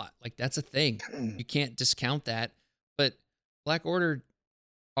card slot. Like, that's a thing. You can't discount that. But Black Order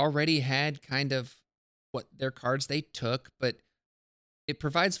already had kind of what their cards they took, but it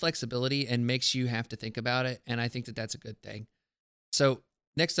provides flexibility and makes you have to think about it. And I think that that's a good thing. So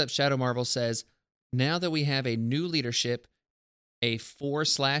next up, Shadow Marvel says, now that we have a new leadership, a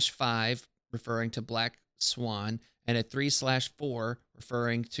 4/5 referring to Black Swan, and a 3/4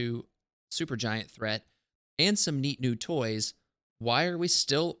 referring to Supergiant threat, and some neat new toys, why are we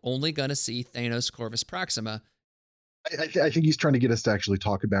still only going to see Thanos Corvus Proxima? I think he's trying to get us to actually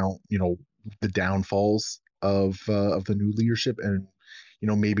talk about, the downfalls of the new leadership, and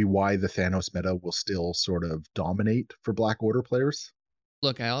maybe why the Thanos meta will still sort of dominate for Black Order players.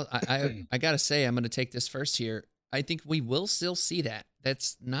 Look, I gotta say, I'm gonna take this first here. I think we will still see that.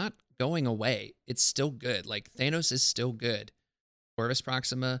 That's not going away. It's still good. Like Thanos is still good. Corvus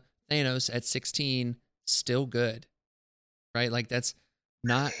Proxima, Thanos at 16, still good. Right? Like that's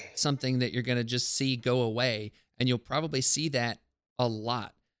not something that you're gonna just see go away. And you'll probably see that a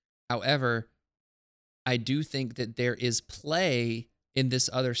lot. However, I do think that there is play in this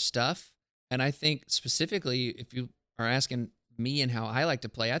other stuff. And I think specifically, if you are asking me and how I like to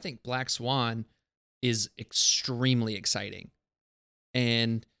play, I think Black Swan is extremely exciting.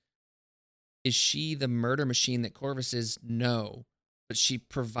 And is she the murder machine that Corvus is? No. But she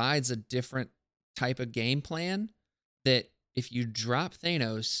provides a different type of game plan that if you drop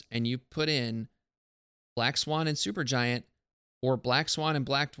Thanos and you put in Black Swan and Supergiant or Black Swan and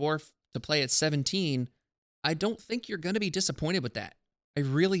Black Dwarf to play at 17, I don't think you're going to be disappointed with that. I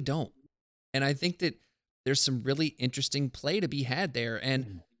really don't. And I think that there's some really interesting play to be had there.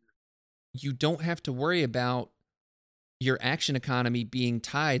 And you don't have to worry about your action economy being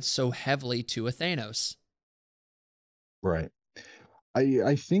tied so heavily to a Thanos. Right.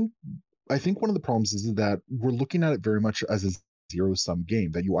 I think one of the problems is that we're looking at it very much as a zero sum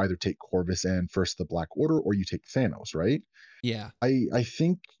game, that you either take Corvus and first the Black Order or you take Thanos, right? Yeah. I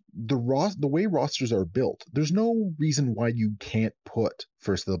think the way rosters are built, there's no reason why you can't put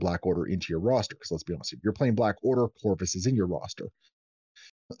first the Black Order into your roster. Because let's be honest, if you're playing Black Order, Corvus is in your roster.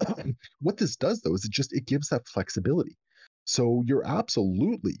 What this does though is it gives that flexibility. So you're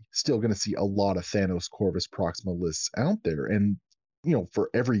absolutely still going to see a lot of Thanos Corvus Proxima lists out there, and for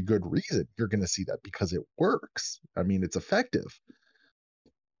every good reason, you're going to see that because it works. I mean, it's effective.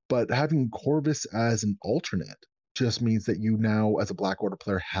 But having Corvus as an alternate just means that you now, as a Black Order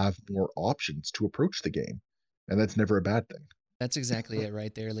player, have more options to approach the game, and that's never a bad thing. That's exactly it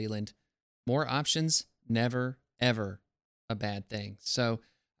right there, Leland. More options, never, ever a bad thing. So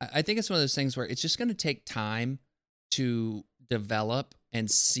I think it's one of those things where it's just going to take time to develop and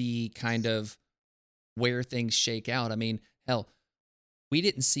see kind of where things shake out. I mean, hell, we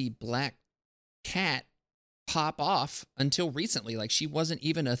didn't see Black Cat pop off until recently. Like she wasn't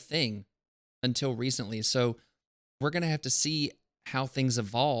even a thing until recently. So we're going to have to see how things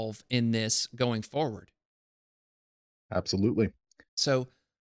evolve in this going forward. Absolutely. So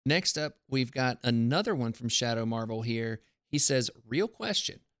next up, we've got another one from Shadow Marvel here. He says, real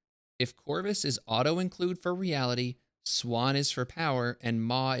question. If Corvus is auto-include for reality, Swan is for power, and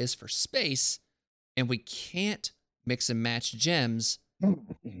Maw is for space, and we can't mix and match gems,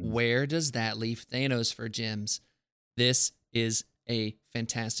 where does that leave Thanos for gems? This is a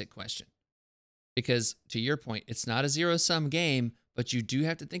fantastic question. Because to your point, it's not a zero-sum game, but you do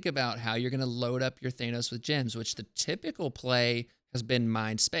have to think about how you're going to load up your Thanos with gems, which the typical play has been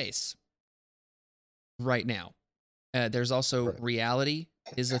mind space right now. There's also reality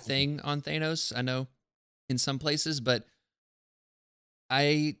is a thing on Thanos, I know, in some places, but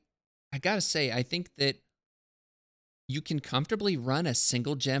I gotta say, I think that you can comfortably run a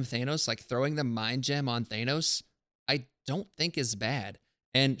single gem Thanos, like throwing the mind gem on Thanos, I don't think is bad.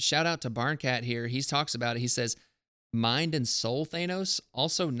 And shout out to Barncat here. He talks about it. He says, mind and soul Thanos,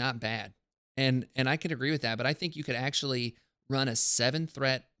 also not bad. And I can agree with that, but I think you could actually run a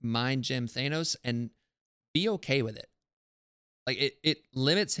 7-threat mind gem Thanos and be okay with it. Like it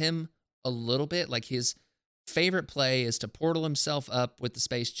limits him a little bit. Like his favorite play is to portal himself up with the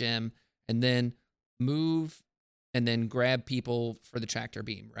space gem and then move and then grab people for the tractor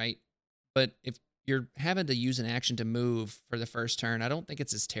beam, right? But if you're having to use an action to move for the first turn, I don't think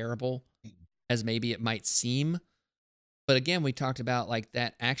it's as terrible as maybe it might seem. But again, we talked about like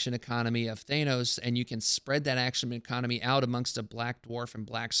that action economy of Thanos, and you can spread that action economy out amongst a Black Dwarf and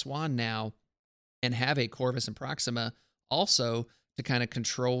Black Swan now and have a Corvus and Proxima also to kind of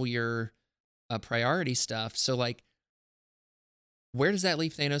control your priority stuff. So like, where does that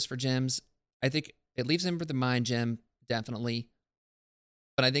leave Thanos for gems? I think it leaves him for the mind gem, definitely.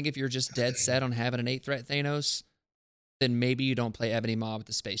 But I think if you're just dead set on having an 8-threat Thanos, then maybe you don't play Ebony Maw with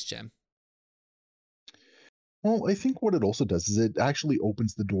the space gem. Well, I think what it also does is it actually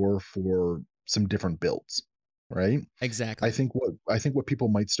opens the door for some different builds, right? Exactly. I think what people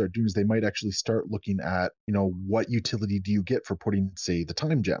might start doing is they might actually start looking at, what utility do you get for putting, say, the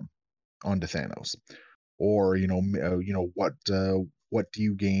time gem onto Thanos, or what do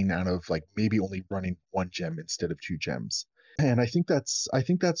you gain out of like maybe only running one gem instead of 2 gems? And I think that's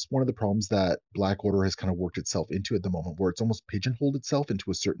one of the problems that Black Order has kind of worked itself into at the moment, where it's almost pigeonholed itself into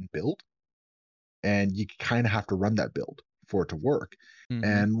a certain build, and you kind of have to run that build for it to work. Mm-hmm.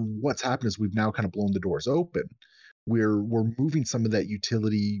 And what's happened is we've now kind of blown the doors open. We're moving some of that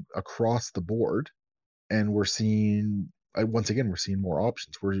utility across the board, and we're seeing once again we're seeing more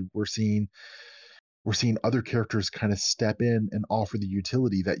options. We're seeing other characters kind of step in and offer the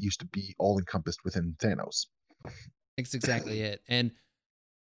utility that used to be all encompassed within Thanos. It's exactly it. And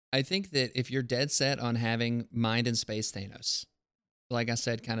I think that if you're dead set on having Mind and Space Thanos, like I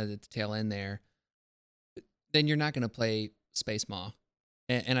said, kind of at the tail end there, then you're not going to play Space Maw.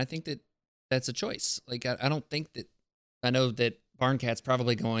 And I think that that's a choice. Like, I don't think that, I know that Barncat's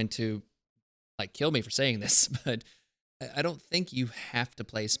probably going to like kill me for saying this, but I don't think you have to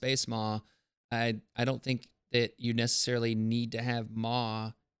play Space Maw. I don't think that you necessarily need to have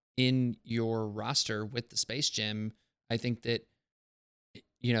Maw in your roster with the Space Gem. I think that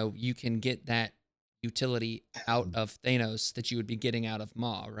you can get that utility out of Thanos that you would be getting out of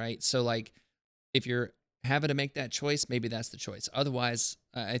Maw, right? So like if you're having to make that choice, maybe that's the choice. Otherwise,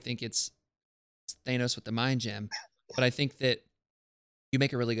 I think it's Thanos with the Mind Gem. But I think that you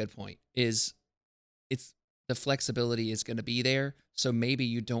make a really good point. Is it's the flexibility is going to be there, so maybe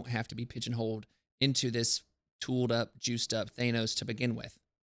you don't have to be pigeonholed into this tooled up, juiced up Thanos to begin with.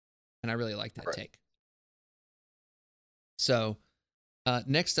 And I really like that Right. take. So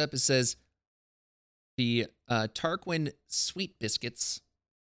next up, it says the Tarquin Sweet Biscuits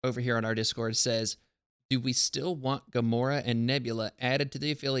over here on our Discord says, do we still want Gamora and Nebula added to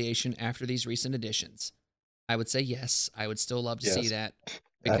the affiliation after these recent additions? I would say yes. I would still love to see Yes. that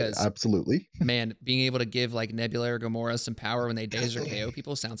because, Absolutely. man, being able to give like Nebula or Gamora some power when they daze or KO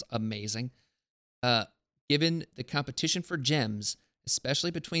people sounds amazing. Given the competition for gems,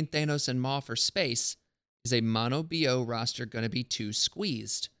 especially between Thanos and Maw for space, is a mono BO roster going to be too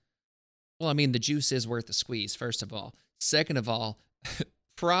squeezed? Well, I mean, the juice is worth the squeeze, first of all. Second of all,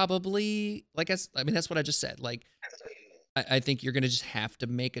 probably, I mean, that's what I just said. Like, I think you're going to just have to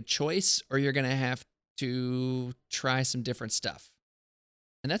make a choice, or you're going to have to try some different stuff.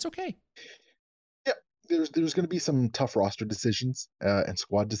 And that's okay. Yep. There's going to be some tough roster decisions and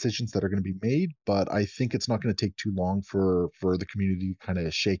squad decisions that are going to be made, but I think it's not going to take too long for the community to kind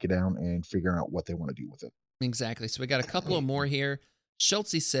of shake it down and figure out what they want to do with it. Exactly. So we got a couple of more here.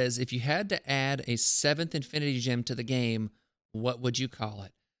 Schultze says, if you had to add a 7th Infinity Gem to the game, what would you call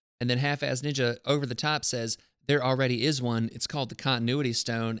it? And then Half-Ass Ninja over the top says, there already is one. It's called the Continuity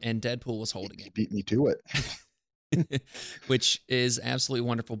Stone, and Deadpool was holding He it. beat me to it. Which is absolutely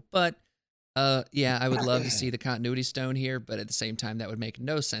wonderful. But yeah, I would love to see the Continuity Stone here, but at the same time, that would make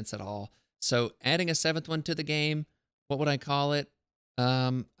no sense at all. So adding a 7th one to the game, what would I call it?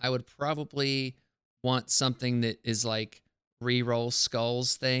 I would probably want something that is like reroll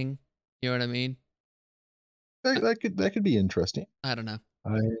skulls thing. You know what I mean? That could be interesting. I don't know.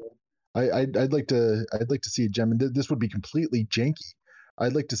 I'd like to see a gem, and this would be completely janky.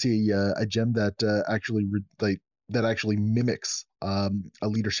 I'd like to see a gem that actually mimics a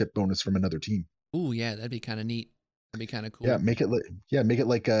leadership bonus from another team. Ooh, yeah, that'd be kind of neat. That'd be kind of cool. Yeah, make it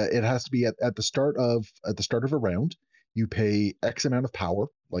like it has to be at the start of a round. You pay X amount of power,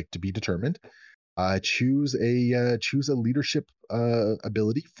 like to be determined. Choose a leadership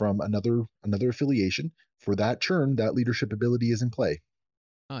ability from another affiliation. For that turn, that leadership ability is in play.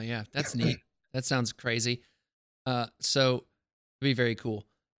 Oh yeah, that's neat. That sounds crazy. So it'd be very cool.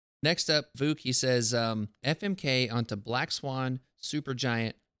 Next up, Vuk, he says FMK onto Black Swan,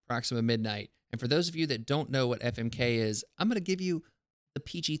 Supergiant, Proxima Midnight. And for those of you that don't know what FMK is, I'm going to give you the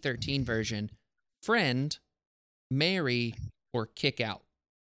PG-13 version. Friend, marry, or kick out.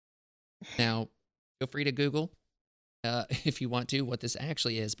 Now, feel free to Google if you want to what this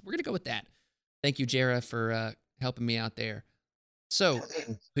actually is. But we're going to go with that. Thank you, Jara, for helping me out there. So,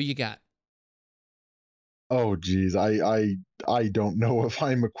 who you got? Oh geez, I don't know if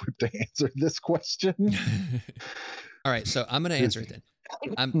I'm equipped to answer this question. All right, so I'm going to answer it then.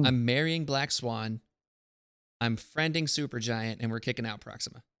 I'm marrying Black Swan. I'm friending Supergiant, and we're kicking out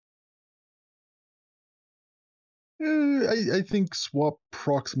Proxima. I think swap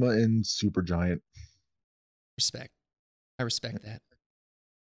Proxima and Supergiant. Respect. I respect that.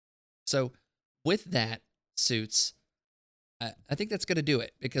 So, with that, Suits, I think that's going to do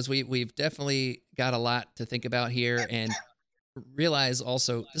it because we've definitely got a lot to think about here, and realize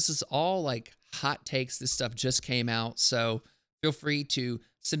also this is all like hot takes. This stuff just came out, so feel free to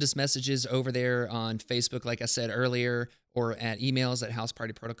send us messages over there on Facebook, like I said earlier, or at emails at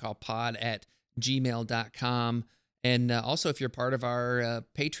housepartyprotocolpod@gmail.com. And also, if you're part of our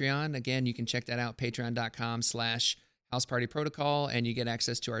Patreon, again, you can check that out, patreon.com/housepartyprotocol, and you get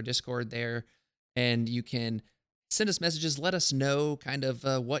access to our Discord there. And you can send us messages, let us know kind of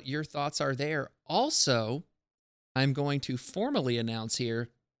what your thoughts are there. Also, I'm going to formally announce here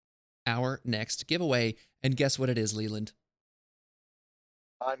our next giveaway. And guess what it is, Leland?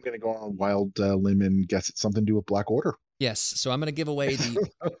 I'm going to go on a wild limb and guess it's something to do with Black Order. Yes. So I'm going to give away the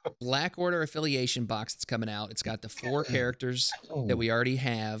Black Order affiliation box that's coming out. It's got the 4 characters that we already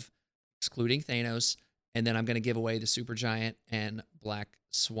have, excluding Thanos. And then I'm going to give away the Supergiant and Black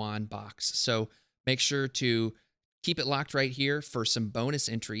Swan box. So make sure to keep it locked right here for some bonus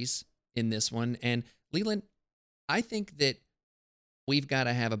entries in this one. And Leland, I think that we've got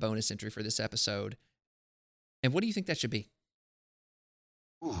to have a bonus entry for this episode. And what do you think that should be?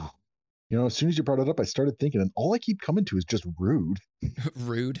 You know, as soon as you brought it up, I started thinking, and all I keep coming to is just rude.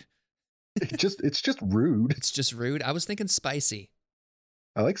 Rude. It's just rude. It's just rude. I was thinking spicy.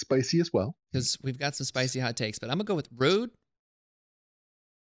 I like spicy as well. Because we've got some spicy hot takes, but I'm gonna go with rude.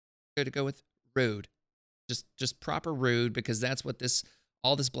 Going to go with rude. Just proper rude, because that's what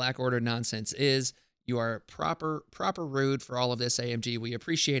all this Black Order nonsense is. You are proper rude for all of this, AMG. We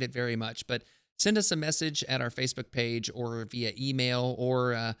appreciate it very much. But send us a message at our Facebook page or via email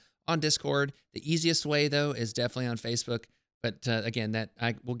or on Discord. The easiest way, though, is definitely on Facebook. But again, that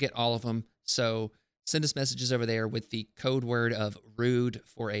I will get all of them. So send us messages over there with the code word of rude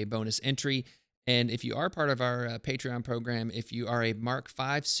for a bonus entry. And if you are part of our Patreon program, if you are a Mark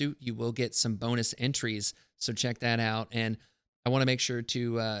V suit, you will get some bonus entries. So check that out. And I want to make sure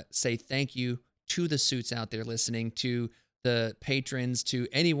to say thank you to the suits out there listening, to the patrons, to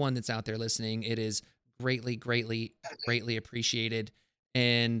anyone that's out there listening. It is greatly, greatly, greatly appreciated.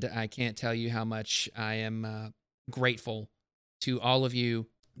 And I can't tell you how much I am grateful to all of you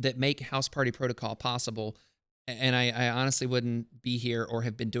that make House Party Protocol possible. And I honestly wouldn't be here or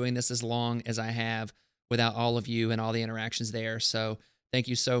have been doing this as long as I have without all of you and all the interactions there. So thank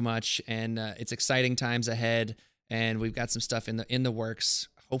you so much. And it's exciting times ahead. And we've got some stuff in the works.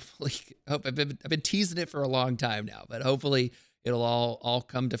 Hopefully, I've been teasing it for a long time now, but hopefully it'll all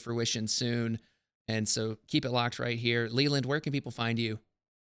come to fruition soon. And so keep it locked right here. Leland, where can people find you?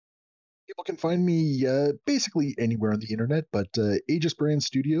 People can find me basically anywhere on the internet, but Aegis Brand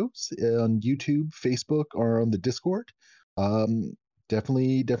Studios on YouTube, Facebook, or on the Discord.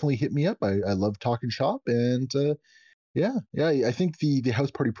 Definitely hit me up. I love talking shop, and yeah. I think the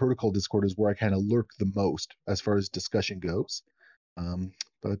House Party Protocol Discord is where I kind of lurk the most as far as discussion goes.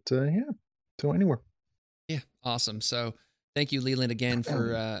 But yeah, so anywhere. Yeah, awesome. So thank you, Leland, again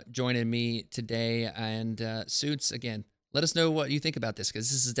for joining me today. And Suits, again, let us know what you think about this, because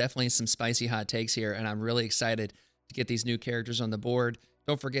this is definitely some spicy hot takes here, and I'm really excited to get these new characters on the board.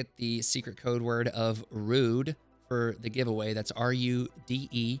 Don't forget the secret code word of RUDE for the giveaway. That's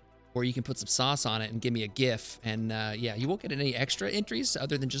RUDE, or you can put some sauce on it and give me a GIF. And yeah, you won't get any extra entries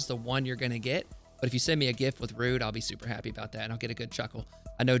other than just the one you're going to get. But if you send me a GIF with RUDE, I'll be super happy about that, and I'll get a good chuckle.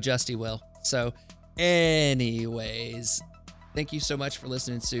 I know Justy will. So anyways, thank you so much for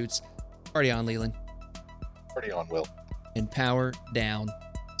listening, Suits. Party on, Leland. Party on, Will. And power down,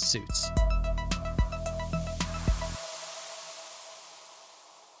 Suits.